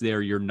White Sox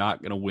there, you're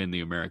not going to win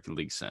the American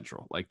League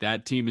Central. Like,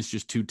 that team is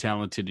just too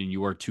talented and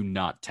you are too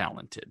not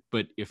talented.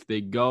 But if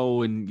they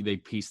go and they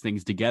piece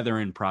things together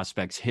and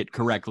prospects hit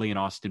correctly, and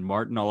Austin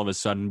Martin all of a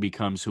sudden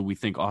becomes who we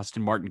think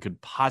Austin Martin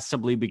could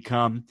possibly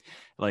become,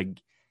 like,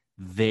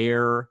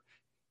 there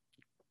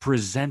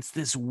presents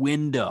this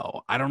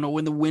window. I don't know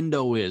when the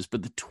window is,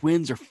 but the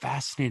Twins are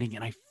fascinating,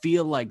 and I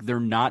feel like they're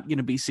not going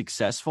to be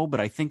successful, but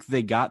I think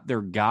they got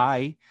their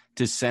guy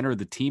to center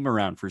the team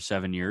around for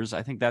 7 years.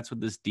 I think that's what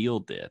this deal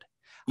did.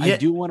 Yeah. I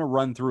do want to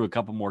run through a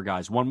couple more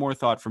guys. One more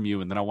thought from you,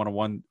 and then I want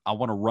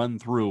to run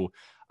through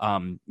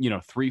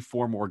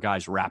 3-4 more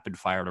guys rapid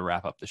fire to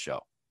wrap up the show.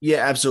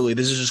 Yeah, absolutely.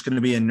 This is just going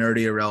to be a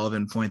nerdy,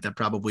 irrelevant point that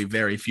probably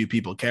very few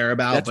people care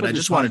about, but I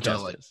just wanted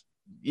to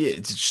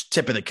it's just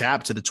tip of the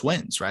cap to the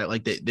Twins, right?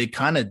 Like, they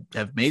kind of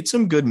have made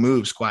some good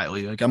moves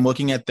quietly. Like, I'm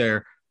looking at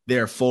their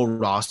full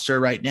roster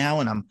right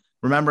now, and I'm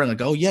remembering,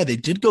 like, oh yeah, they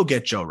did go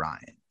get Joe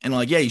Ryan. And,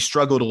 like, yeah, he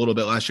struggled a little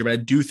bit last year, but I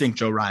do think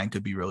Joe Ryan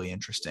could be really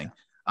interesting.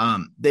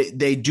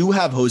 They do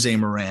have Jose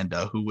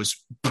Miranda, who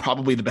was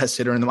probably the best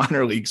hitter in the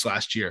minor leagues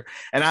last year.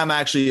 And I'm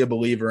actually a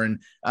believer in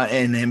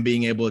him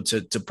being able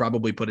to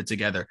probably put it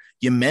together.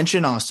 You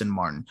mentioned Austin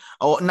Martin.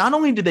 Oh, not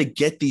only did they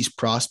get these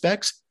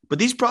prospects, but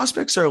these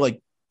prospects are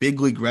like big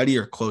league ready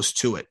or close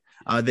to it.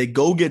 They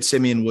go get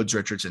Simeon Woods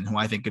Richardson, who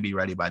I think could be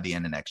ready by the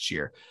end of next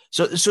year.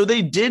 So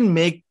they did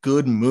make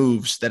good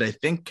moves that I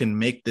think can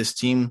make this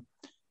team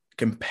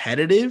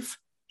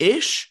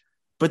competitive-ish,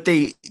 but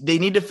they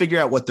need to figure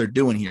out what they're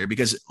doing here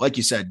because, like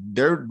you said,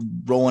 they're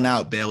rolling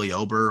out Bailey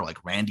Ober,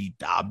 like Randy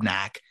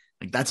Dobnak.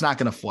 Like that's not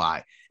going to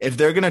fly. If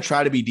they're going to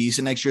try to be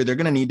decent next year, they're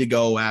going to need to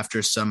go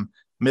after some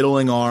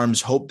middling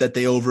arms, hope that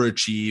they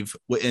overachieve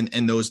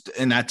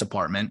in that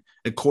department.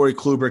 Corey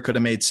Kluber could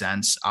have made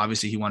sense.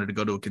 Obviously, he wanted to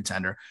go to a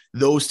contender.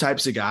 Those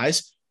types of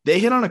guys, they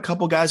hit on a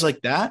couple guys like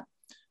that.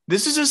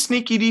 This is a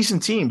sneaky,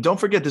 decent team. Don't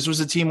forget, this was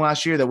a team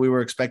last year that we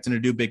were expecting to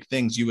do big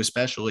things, you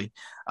especially.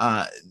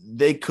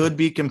 They could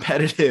be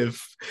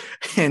competitive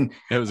and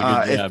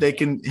if they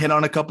can hit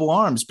on a couple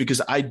arms,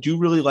 because I do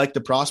really like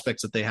the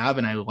prospects that they have,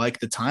 and I like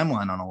the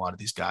timeline on a lot of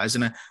these guys.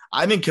 And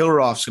I think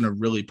Killaroff's going to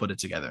really put it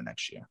together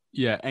next year.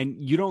 Yeah, and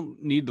you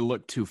don't need to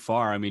look too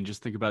far. I mean,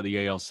 just think about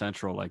the AL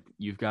Central. Like,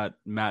 you've got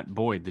Matt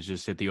Boyd that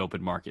just hit the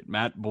open market.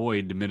 Matt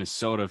Boyd to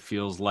Minnesota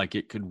feels like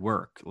it could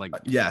work. Like,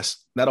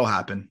 yes, that'll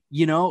happen.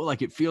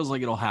 Like it feels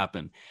like it'll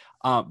happen.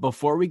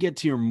 Before we get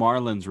to your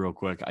Marlins real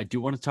quick, I do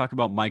want to talk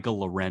about Michael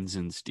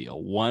Lorenzen's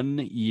deal. 1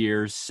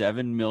 year,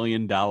 $7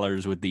 million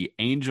with the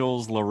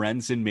Angels.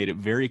 Lorenzen made it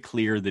very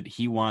clear that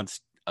he wants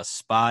a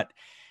spot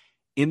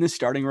in the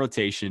starting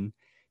rotation.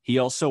 He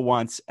also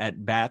wants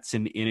at bats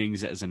and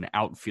innings as an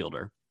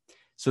outfielder.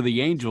 So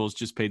the Angels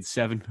just paid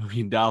 $7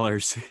 million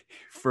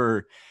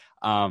for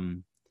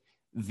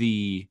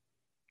the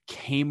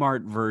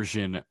Kmart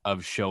version of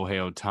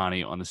Shohei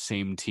Ohtani on the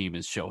same team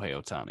as Shohei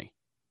Ohtani.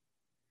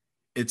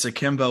 It's a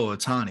Kimbo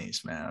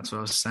Ohtani's, man. That's what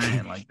I was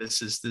saying. Like,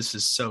 this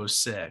is so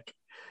sick.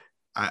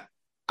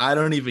 I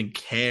don't even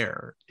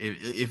care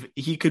if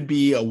he could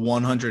be a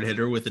 100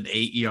 hitter with an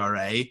 8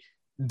 ERA.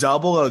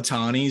 Double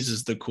Ohtani's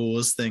is the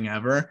coolest thing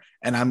ever.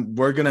 And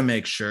we're going to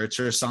make shirts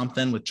or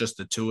something with just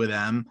the two of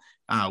them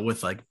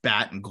with like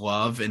bat and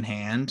glove in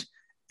hand.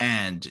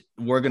 And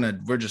we're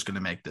just going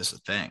to make this a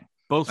thing.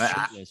 Both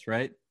shirtless,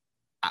 right?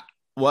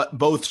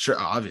 Both sure,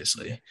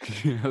 obviously.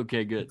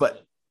 Okay, good.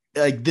 But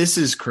like, this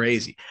is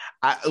crazy.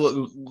 I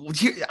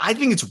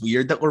think it's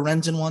weird that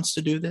Lorenzen wants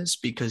to do this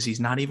because he's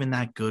not even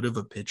that good of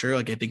a pitcher.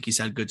 Like, I think he's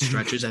had good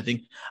stretches. I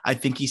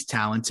think he's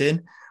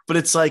talented, but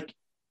it's like,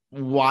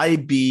 why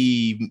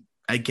be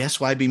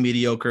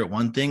mediocre at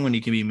one thing when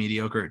you can be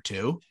mediocre at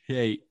two?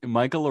 Hey,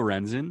 Michael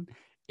Lorenzen,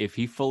 if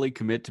he fully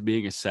commit to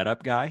being a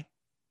setup guy,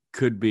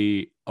 could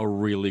be a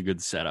really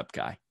good setup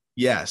guy.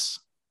 Yes.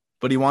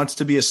 But he wants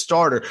to be a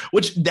starter,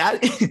 which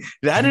that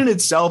in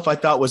itself I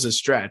thought was a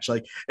stretch.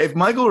 Like, if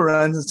Michael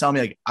Lorenzen's telling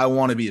me like I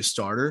want to be a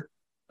starter,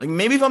 like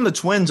maybe if I'm the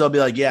Twins, I'll be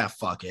like, yeah,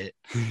 fuck it.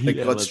 Like,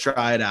 let's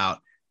try it out.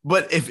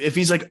 But if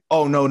he's like,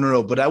 oh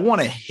no, but I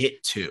want to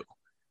hit too,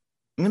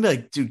 I'm gonna be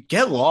like, dude,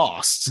 get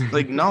lost.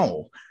 Like,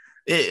 no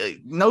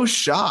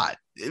shot.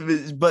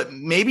 But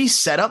maybe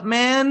setup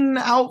man,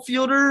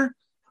 outfielder.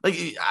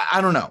 Like, I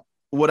don't know.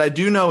 What I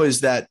do know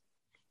is that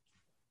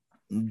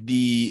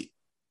the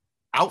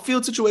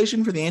outfield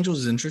situation for the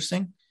Angels is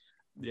interesting.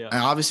 Yeah. I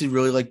obviously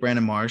really like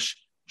Brandon Marsh.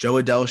 Joe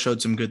Adele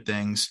showed some good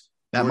things.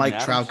 That Mike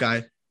Trout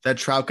guy, that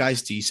Trout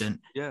guy's decent.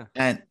 Yeah.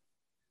 And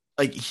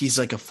like, he's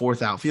like a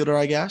fourth outfielder,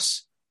 I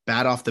guess.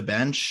 Bat off the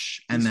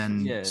bench and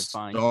then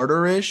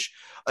starter-ish.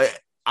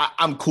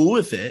 I'm cool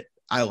with it.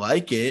 I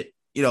like it.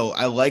 You know,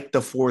 I like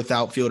the fourth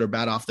outfielder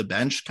bat off the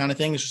bench kind of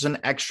thing. It's just an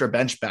extra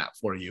bench bat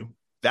for you.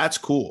 That's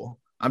cool.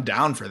 I'm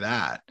down for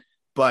that.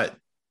 But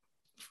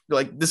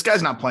like, this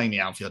guy's not playing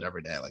the outfield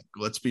every day. Like,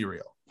 let's be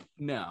real.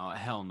 No,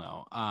 hell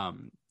no. I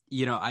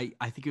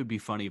think it would be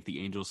funny if the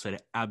Angels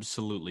said,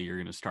 absolutely, you're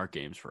going to start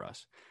games for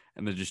us,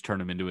 and then just turn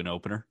them into an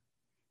opener.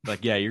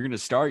 Like, yeah, you're going to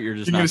start. You're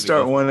going to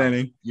start one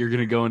inning. You're going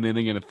to go an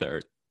inning and a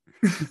third.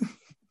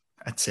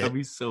 That's it. That'd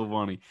be so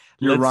funny.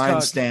 You're Ryan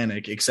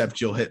Stanek,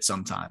 except you'll hit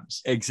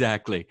sometimes.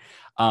 Exactly.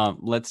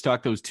 Let's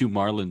talk those two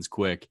Marlins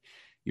quick.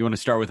 You want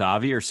to start with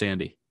Avi or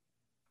Sandy?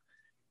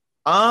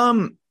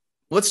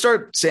 Let's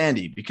start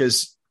Sandy,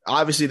 because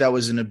obviously that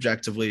was an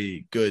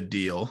objectively good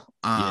deal.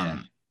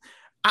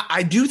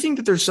 I do think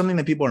that there's something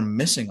that people are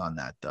missing on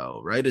that,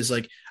 though, right? Is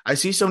like, I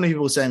see so many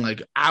people saying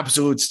like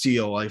absolute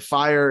steal, like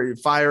fire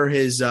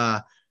his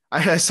I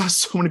saw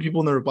so many people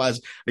in the replies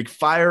like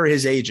fire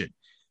his agent.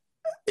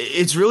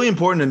 It's really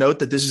important to note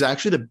that this is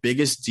actually the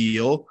biggest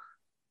deal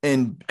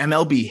in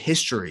MLB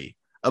history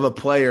of a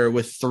player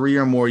with 3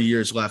 or more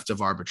years left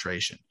of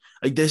arbitration.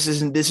 Like, this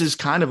is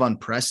kind of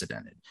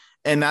unprecedented.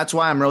 And that's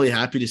why I'm really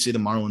happy to see the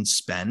Marlins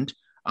spend.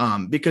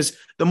 Because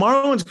the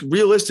Marlins,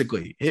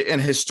 realistically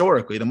and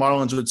historically, the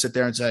Marlins would sit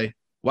there and say,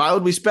 why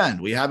would we spend?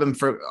 We have him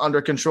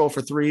under control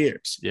for 3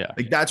 years. Yeah.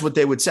 Like, that's what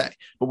they would say.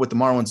 But what the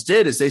Marlins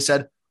did is they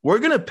said, we're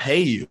going to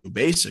pay you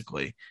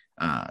basically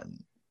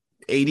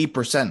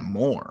 80%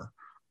 more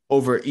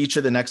over each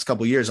of the next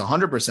couple of years,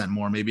 100%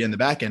 more, maybe in the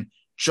back end,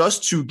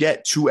 just to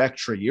get 2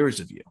 extra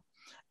years of you.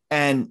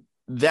 And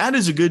that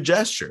is a good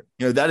gesture.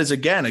 You know, that is,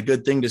 again, a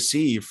good thing to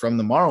see from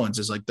the Marlins,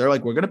 is like, they're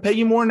like, we're going to pay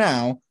you more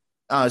now.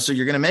 So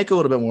you're going to make a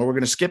little bit more. We're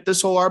going to skip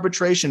this whole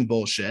arbitration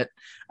bullshit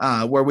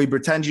where we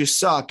pretend you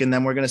suck. And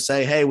then we're going to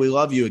say, hey, we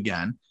love you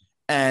again.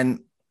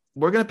 And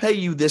we're going to pay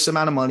you this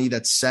amount of money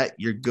that's set.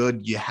 You're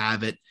good. You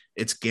have it.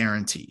 It's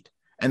guaranteed.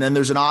 And then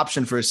there's an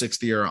option for a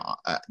 6th year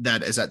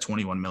that is at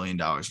 $21 million,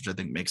 which I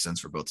think makes sense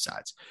for both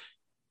sides.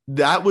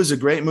 That was a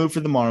great move for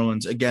the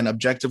Marlins. Again,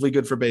 objectively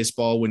good for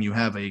baseball when you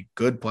have a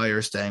good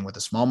player staying with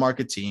a small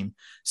market team.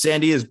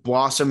 Sandy has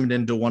blossomed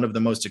into one of the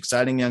most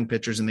exciting young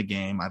pitchers in the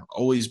game. I've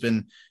always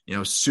been,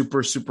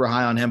 super, super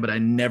high on him, but I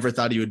never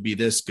thought he would be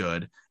this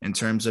good in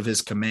terms of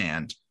his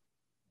command.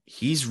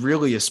 He's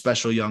really a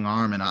special young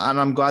arm, and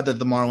I'm glad that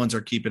the Marlins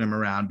are keeping him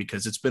around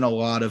because it's been a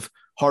lot of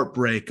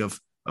heartbreak of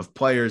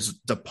players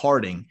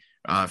departing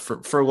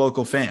for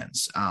local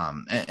fans.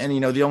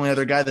 The only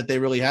other guy that they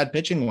really had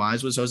pitching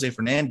wise was Jose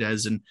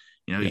Fernandez, and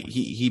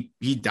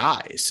he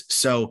dies.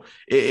 So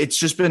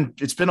it's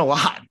been a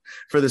lot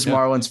for this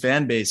Marlins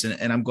fan base,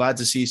 and I'm glad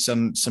to see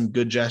some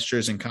good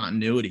gestures and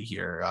continuity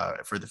here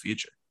for the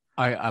future.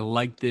 I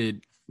like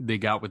that they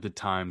got with the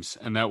times,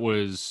 and that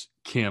was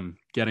Kim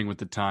getting with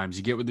the times.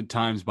 You get with the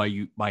times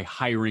by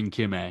hiring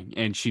Kim Ng,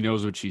 and she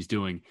knows what she's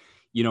doing.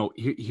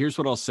 Here's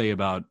what I'll say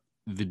about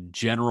the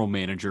general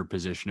manager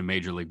position in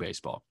Major League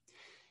Baseball.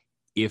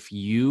 If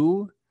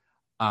you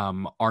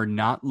are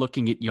not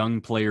looking at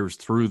young players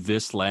through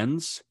this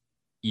lens,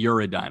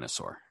 you're a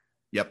dinosaur.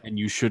 Yep. And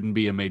you shouldn't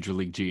be a Major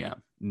League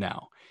GM.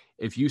 Now,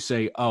 if you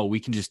say, oh, we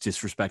can just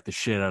disrespect the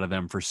shit out of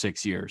them for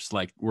 6 years,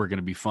 like we're going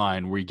to be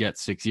fine, we get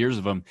 6 years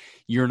of them,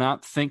 you're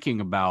not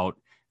thinking about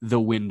the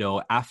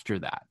window after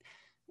that.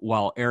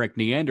 While Eric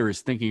Neander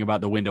is thinking about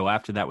the window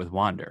after that with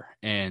Wander.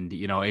 And,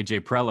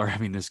 AJ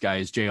Preller, this guy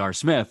is J.R.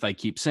 Smith. I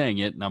keep saying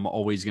it, and I'm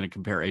always going to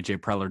compare AJ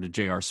Preller to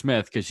J.R.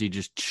 Smith because he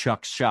just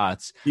chucks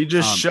shots. You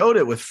just showed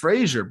it with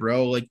Frazier,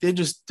 bro. Like they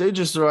just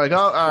are like, oh,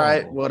 all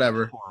right,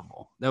 whatever.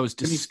 Horrible. That was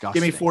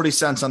disgusting. Give me 40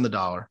 cents on the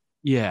dollar.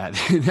 Yeah,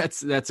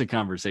 that's a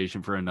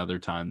conversation for another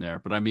time there.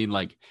 But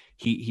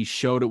he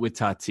showed it with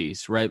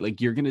Tatis, right?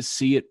 Like you're going to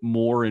see it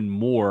more and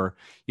more.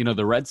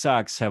 The Red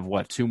Sox have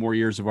 2 more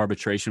years of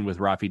arbitration with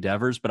Rafi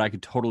Devers, but I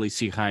could totally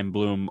see Chaim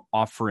Bloom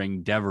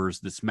offering Devers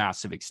this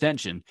massive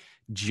extension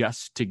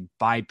just to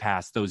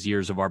bypass those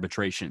years of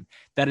arbitration.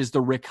 That is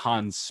the Rick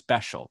Hahn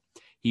special.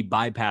 He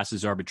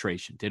bypasses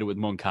arbitration. Did it with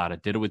Moncada,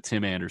 did it with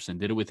Tim Anderson,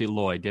 did it with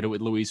Eloy, did it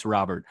with Luis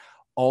Robert.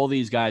 All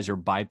these guys are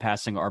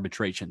bypassing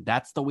arbitration.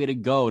 That's the way to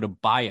go to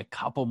buy a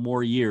couple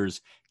more years.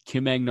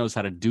 Kim Ng knows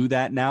how to do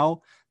that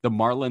now. The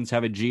Marlins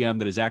have a GM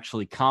that is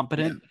actually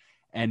competent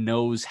and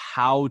knows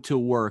how to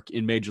work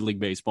in Major League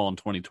Baseball in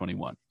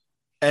 2021.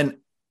 And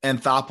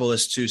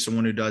Anthopoulos, too,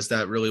 someone who does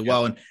that really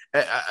well. And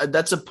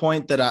that's a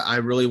point that I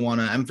really want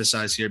to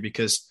emphasize here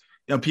because,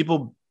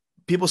 people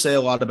say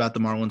a lot about the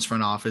Marlins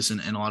front office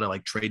and a lot of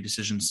like trade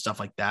decisions, stuff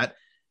like that.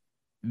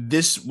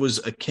 This was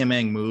a Kim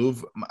Ng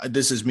move.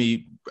 This is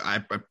me. I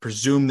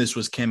presume this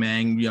was Kim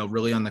Ng,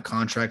 really on the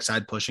contract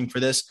side pushing for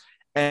this.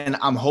 And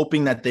I'm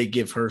hoping that they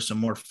give her some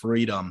more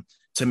freedom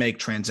to make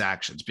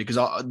transactions because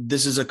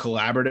this is a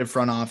collaborative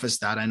front office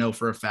that I know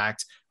for a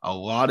fact. A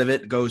lot of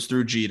it goes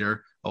through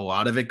Jeter. A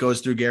lot of it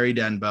goes through Gary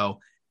Denbo.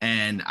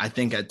 And I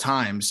think at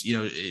times,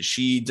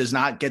 she does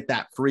not get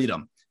that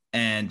freedom.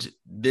 And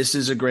this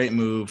is a great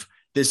move.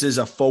 This is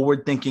a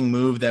forward-thinking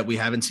move that we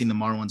haven't seen the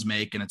Marlins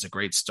make, and it's a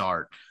great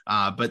start.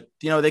 But,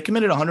 they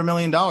committed $100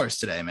 million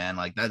today, man.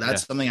 Like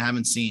that's something I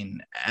haven't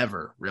seen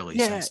ever, really.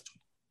 Since.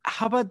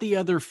 How about the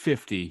other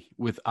 50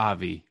 with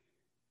Avi?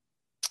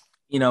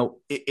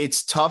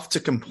 It's tough to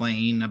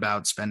complain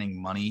about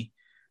spending money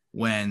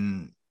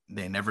when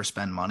they never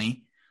spend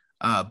money.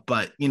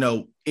 But,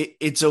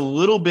 it's a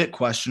little bit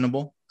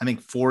questionable. I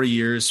think 4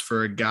 years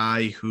for a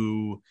guy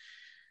who –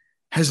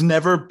 has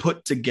never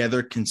put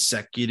together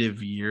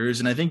consecutive years.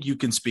 And I think you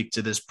can speak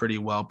to this pretty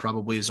well,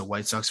 probably as a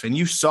White Sox fan.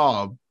 You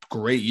saw a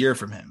great year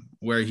from him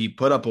where he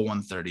put up a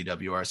 130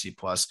 WRC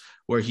plus,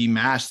 where he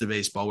mashed the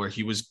baseball, where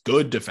he was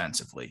good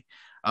defensively.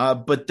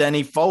 But then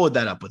he followed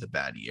that up with a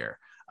bad year.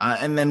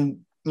 And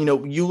then,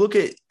 you look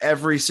at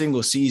every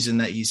single season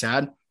that he's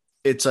had,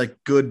 it's like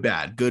good,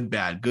 bad, good,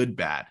 bad, good,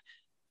 bad.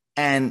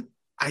 And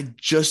I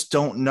just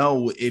don't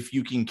know if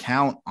you can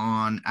count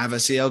on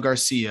Avisail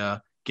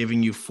Garcia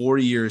giving you 4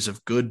 years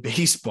of good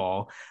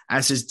baseball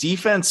as his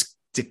defense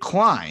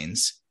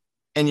declines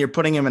and you're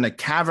putting him in a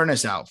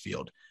cavernous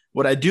outfield.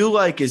 What I do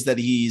like is that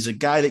he's a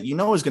guy that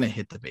is going to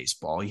hit the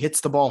baseball. He hits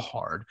the ball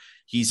hard.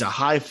 He's a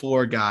high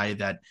floor guy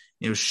that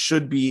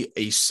should be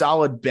a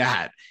solid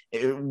bat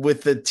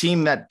with a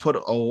team that put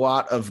a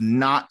lot of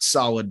not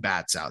solid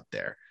bats out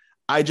there.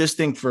 I just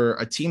think for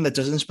a team that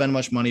doesn't spend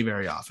much money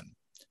very often,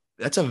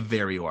 that's a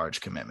very large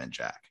commitment,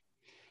 Jack.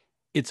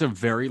 It's a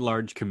very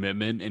large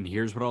commitment, and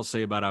here's what I'll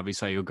say about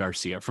Avisail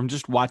Garcia. From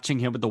just watching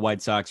him with the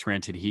White Sox,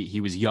 granted,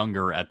 he was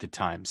younger at the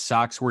time.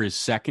 Sox were his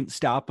second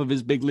stop of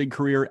his big league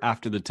career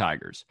after the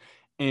Tigers.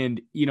 And,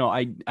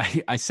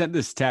 I sent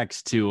this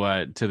text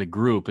to the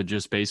group at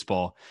Just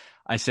Baseball.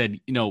 I said,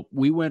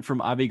 we went from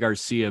Avi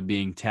Garcia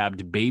being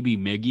tabbed Baby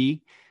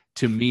Miggy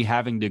to me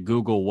having to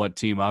Google what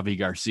team Avi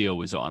Garcia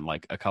was on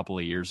like a couple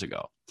of years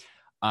ago.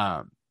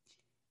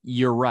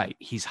 You're right.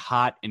 He's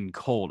hot and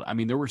cold.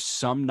 There were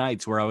some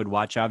nights where I would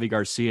watch Avi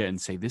Garcia and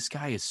say, this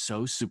guy is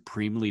so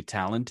supremely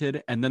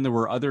talented. And then there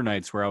were other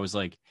nights where I was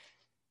like,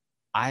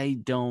 I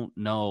don't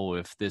know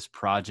if this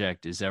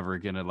project is ever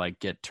going to like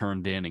get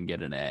turned in and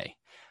get an A.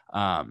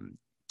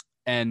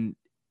 And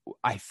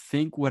I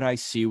think what I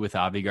see with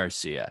Avi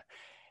Garcia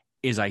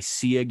is I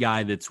see a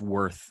guy that's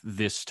worth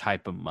this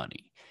type of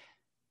money.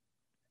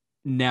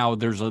 Now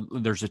there's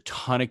a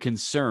ton of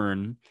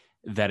concern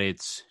that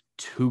it's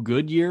 2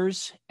 good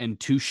years and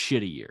 2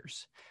 shitty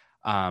years.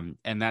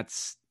 And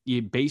that's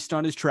based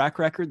on his track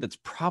record. That's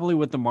probably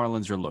what the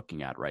Marlins are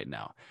looking at right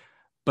now.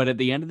 But at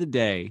the end of the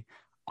day,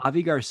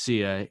 Avi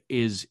Garcia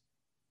is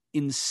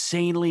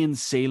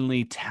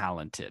insanely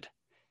talented.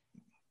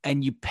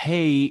 And you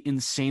pay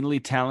insanely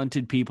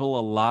talented people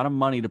a lot of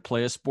money to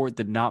play a sport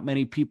that not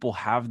many people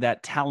have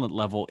that talent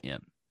level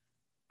in.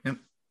 Yep.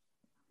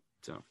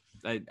 So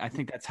I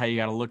think that's how you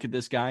got to look at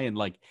this guy. And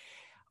like,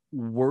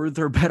 were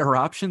there better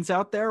options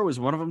out there? Was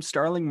one of them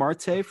Starling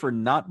Marte for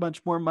not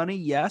much more money?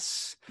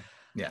 Yes.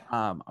 Yeah.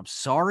 I'm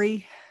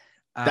sorry.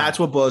 That's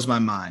what blows my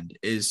mind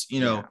is,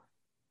 Yeah.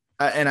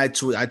 And I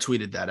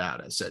tweeted that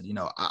out. I said,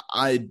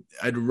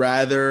 I'd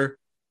rather,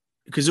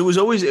 because it was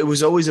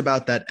always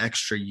about that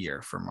extra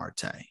year for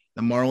Marte.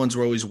 The Marlins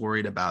were always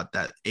worried about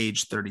that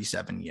age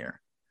 37 year.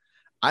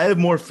 I have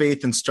more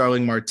faith in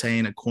Starling Marte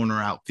in a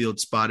corner outfield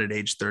spot at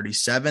age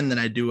 37 than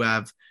I do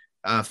have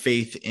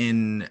faith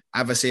in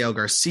Avisail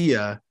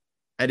Garcia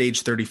at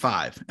age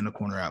 35 in a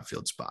corner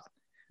outfield spot.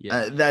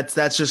 Yeah.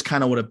 That's just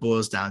kind of what it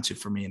boils down to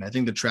for me. And I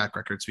think the track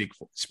record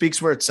speaks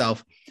for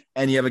itself.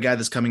 And you have a guy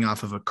that's coming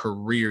off of a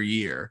career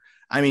year.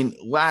 I mean,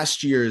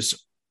 last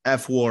year's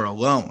F-WAR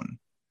alone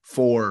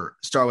for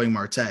Starling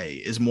Marte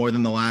is more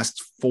than the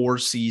last 4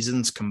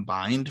 seasons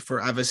combined for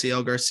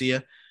Avisail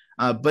Garcia.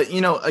 But,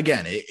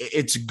 again,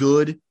 it's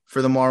good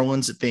for the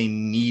Marlins that they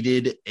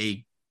needed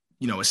a,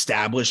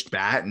 established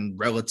bat, and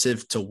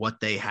relative to what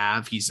they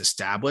have, he's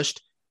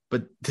established.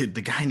 But the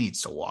guy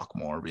needs to walk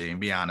more, being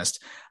be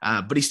honest.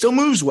 But he still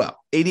moves well.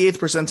 88th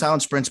percentile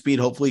in sprint speed.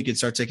 Hopefully he can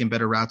start taking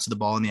better routes to the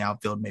ball in the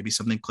outfield. Maybe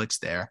something clicks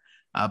there.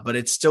 But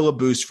it's still a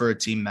boost for a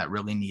team that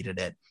really needed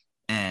it.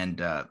 And,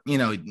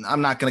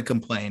 I'm not going to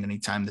complain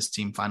anytime this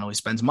team finally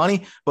spends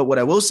money. But what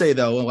I will say,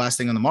 though, the last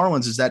thing on the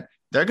Marlins is that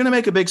they're going to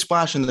make a big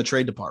splash in the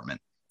trade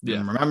department. Yeah.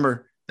 And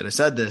remember that I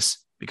said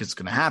this because it's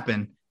going to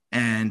happen.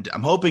 And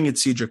I'm hoping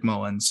it's Cedric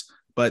Mullins.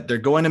 But they're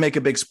going to make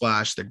a big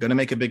splash. They're going to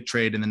make a big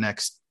trade in the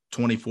next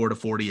 24 to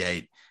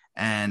 48.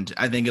 And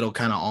I think it'll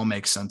kind of all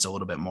make sense a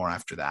little bit more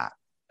after that.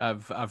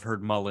 I've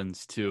heard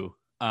Mullins too.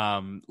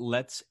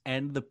 Let's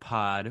end the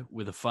pod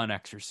with a fun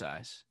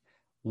exercise.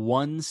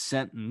 1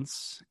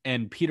 sentence,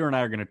 and Peter and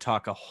I are going to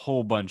talk a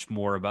whole bunch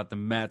more about the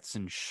Mets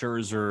and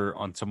Scherzer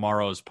on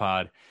tomorrow's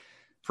pod.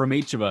 From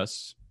each of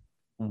us,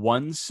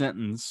 1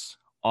 sentence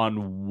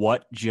on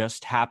what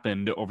just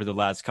happened over the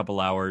last couple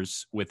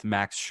hours with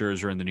Max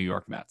Scherzer and the New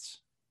York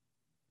Mets.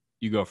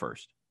 You go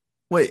first.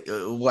 Wait,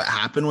 what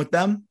happened with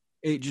them?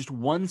 Just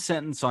 1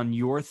 sentence on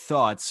your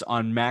thoughts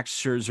on Max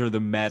Scherzer, the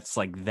Mets,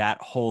 like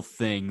that whole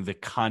thing, the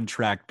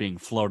contract being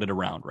floated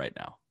around right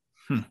now.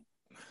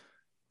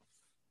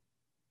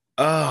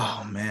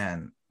 Oh,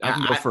 man. I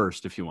can go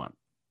first if you want.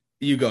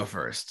 You go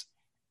first.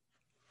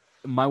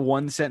 My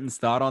 1 sentence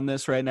thought on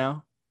this right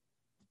now,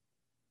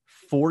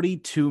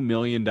 $42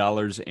 million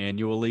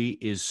annually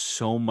is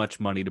so much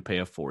money to pay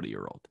a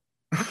 40-year-old.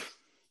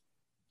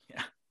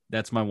 Yeah.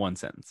 That's my 1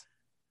 sentence.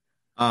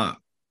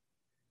 I'm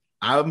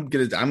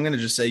gonna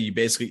just say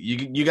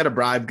you got to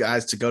bribe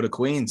guys to go to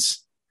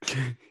Queens.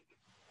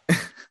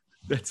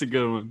 That's a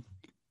good one.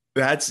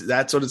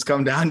 That's what it's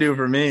come down to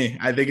for me.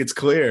 I think it's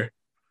clear.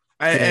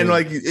 And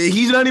like,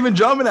 he's not even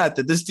jumping at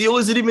that. This deal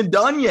isn't even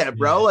done yet,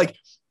 bro. Yeah. Like,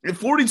 at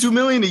 $42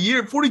 million a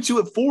year, 42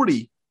 at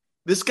 40.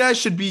 This guy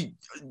should be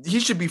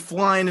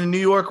flying in New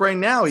York right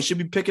now. He should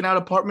be picking out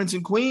apartments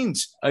in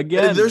Queens.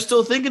 Again, they're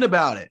still thinking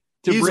about it.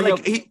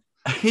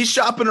 He's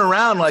shopping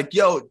around like,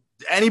 yo,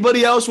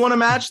 anybody else want to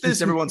match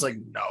this? Everyone's like,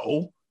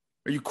 no.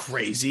 Are you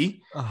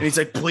crazy? And he's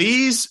like,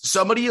 please,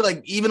 somebody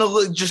like even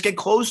just get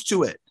close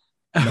to it.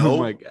 No. Oh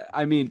my God.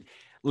 I mean,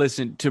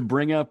 listen, to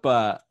bring up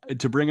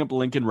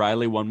Lincoln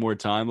Riley one more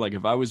time, like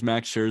if I was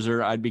Max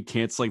Scherzer, I'd be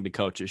canceling the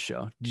coach's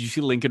show. Did you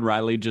see Lincoln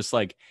Riley just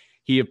like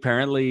he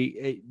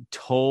apparently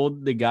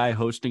told the guy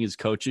hosting his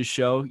coach's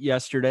show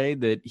yesterday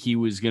that he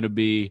was going to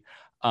be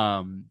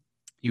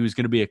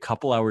a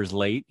couple hours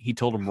late. He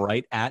told him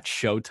right at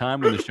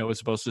showtime when the show was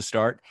supposed to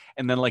start.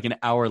 And then like an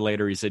hour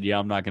later, he said, yeah,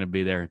 I'm not going to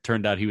be there. It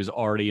turned out he was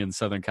already in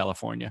Southern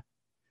California.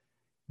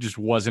 Just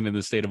wasn't in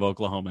the state of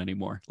Oklahoma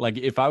anymore. Like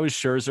if I was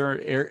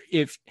Scherzer,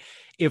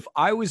 if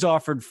I was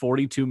offered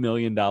 $42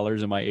 million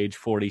in my age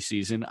 40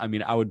 season, I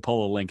mean, I would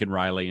pull a Lincoln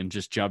Riley and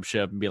just jump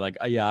ship and be like,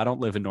 oh, yeah, I don't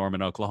live in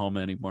Norman,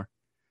 Oklahoma anymore.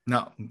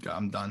 No,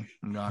 I'm done.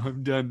 I'm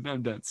gone.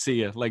 I'm done.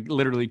 See ya. Like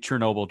literally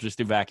Chernobyl, just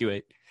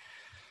evacuate.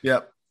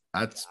 Yep.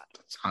 That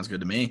sounds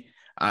good to me.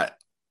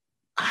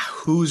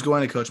 Who's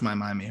going to coach my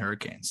Miami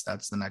Hurricanes?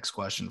 That's the next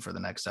question for the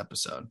next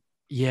episode.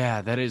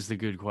 Yeah, that is the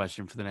good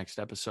question for the next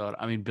episode.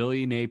 I mean,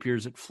 Billy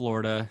Napier's at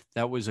Florida.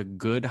 That was a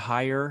good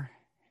hire.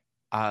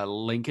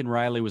 Lincoln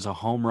Riley was a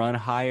home run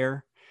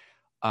hire.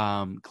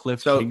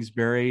 Cliff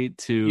Kingsbury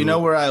to... You know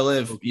where I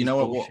live. You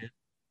know what?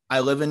 I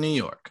live in New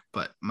York,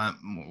 but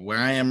where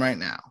I am right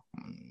now,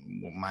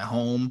 my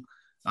home,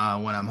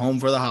 when I'm home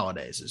for the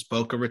holidays, is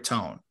Boca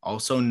Raton,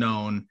 also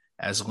known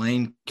as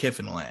Lane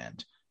Kiffin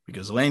land,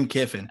 because Lane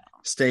Kiffin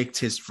staked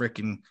his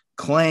freaking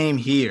claim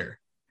here.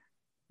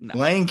 No.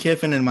 Lane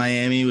Kiffin in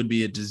Miami would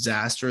be a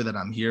disaster that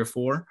I'm here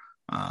for.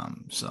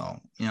 So,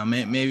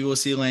 maybe we'll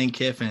see Lane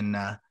Kiffin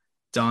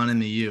don in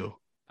the U.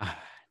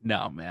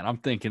 No, man, I'm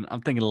thinking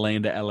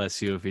Lane to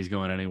LSU if he's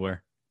going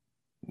anywhere.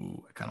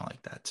 Ooh, I kind of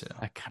like that too.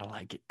 I kind of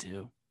like it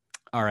too.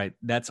 All right,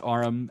 that's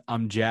Aram.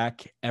 I'm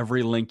Jack.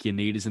 Every link you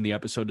need is in the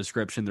episode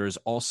description. There is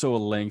also a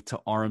link to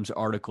Aram's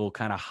article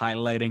kind of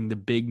highlighting the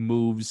big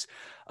moves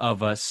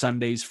of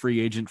Sunday's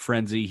free agent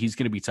frenzy. He's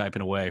going to be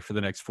typing away for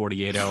the next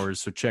 48 hours,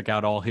 so check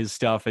out all his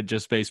stuff at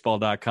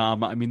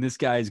justbaseball.com. I mean, this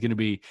guy is going to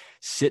be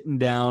sitting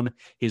down,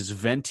 his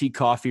venti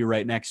coffee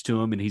right next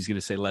to him, and he's going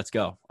to say, let's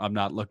go. I'm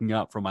not looking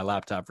up from my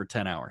laptop for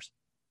 10 hours.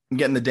 I'm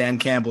getting the Dan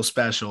Campbell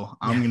special.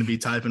 I'm going to be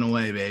typing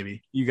away,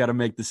 baby. You got to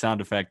make the sound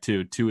effect,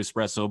 too. 2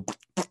 espresso.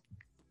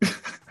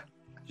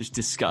 Just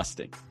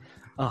disgusting.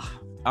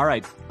 All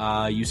right.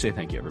 You say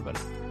thank you, everybody.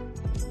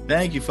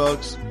 Thank you,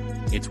 folks.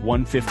 It's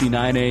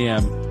 1:59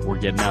 a.m. We're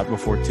getting out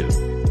before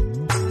 2.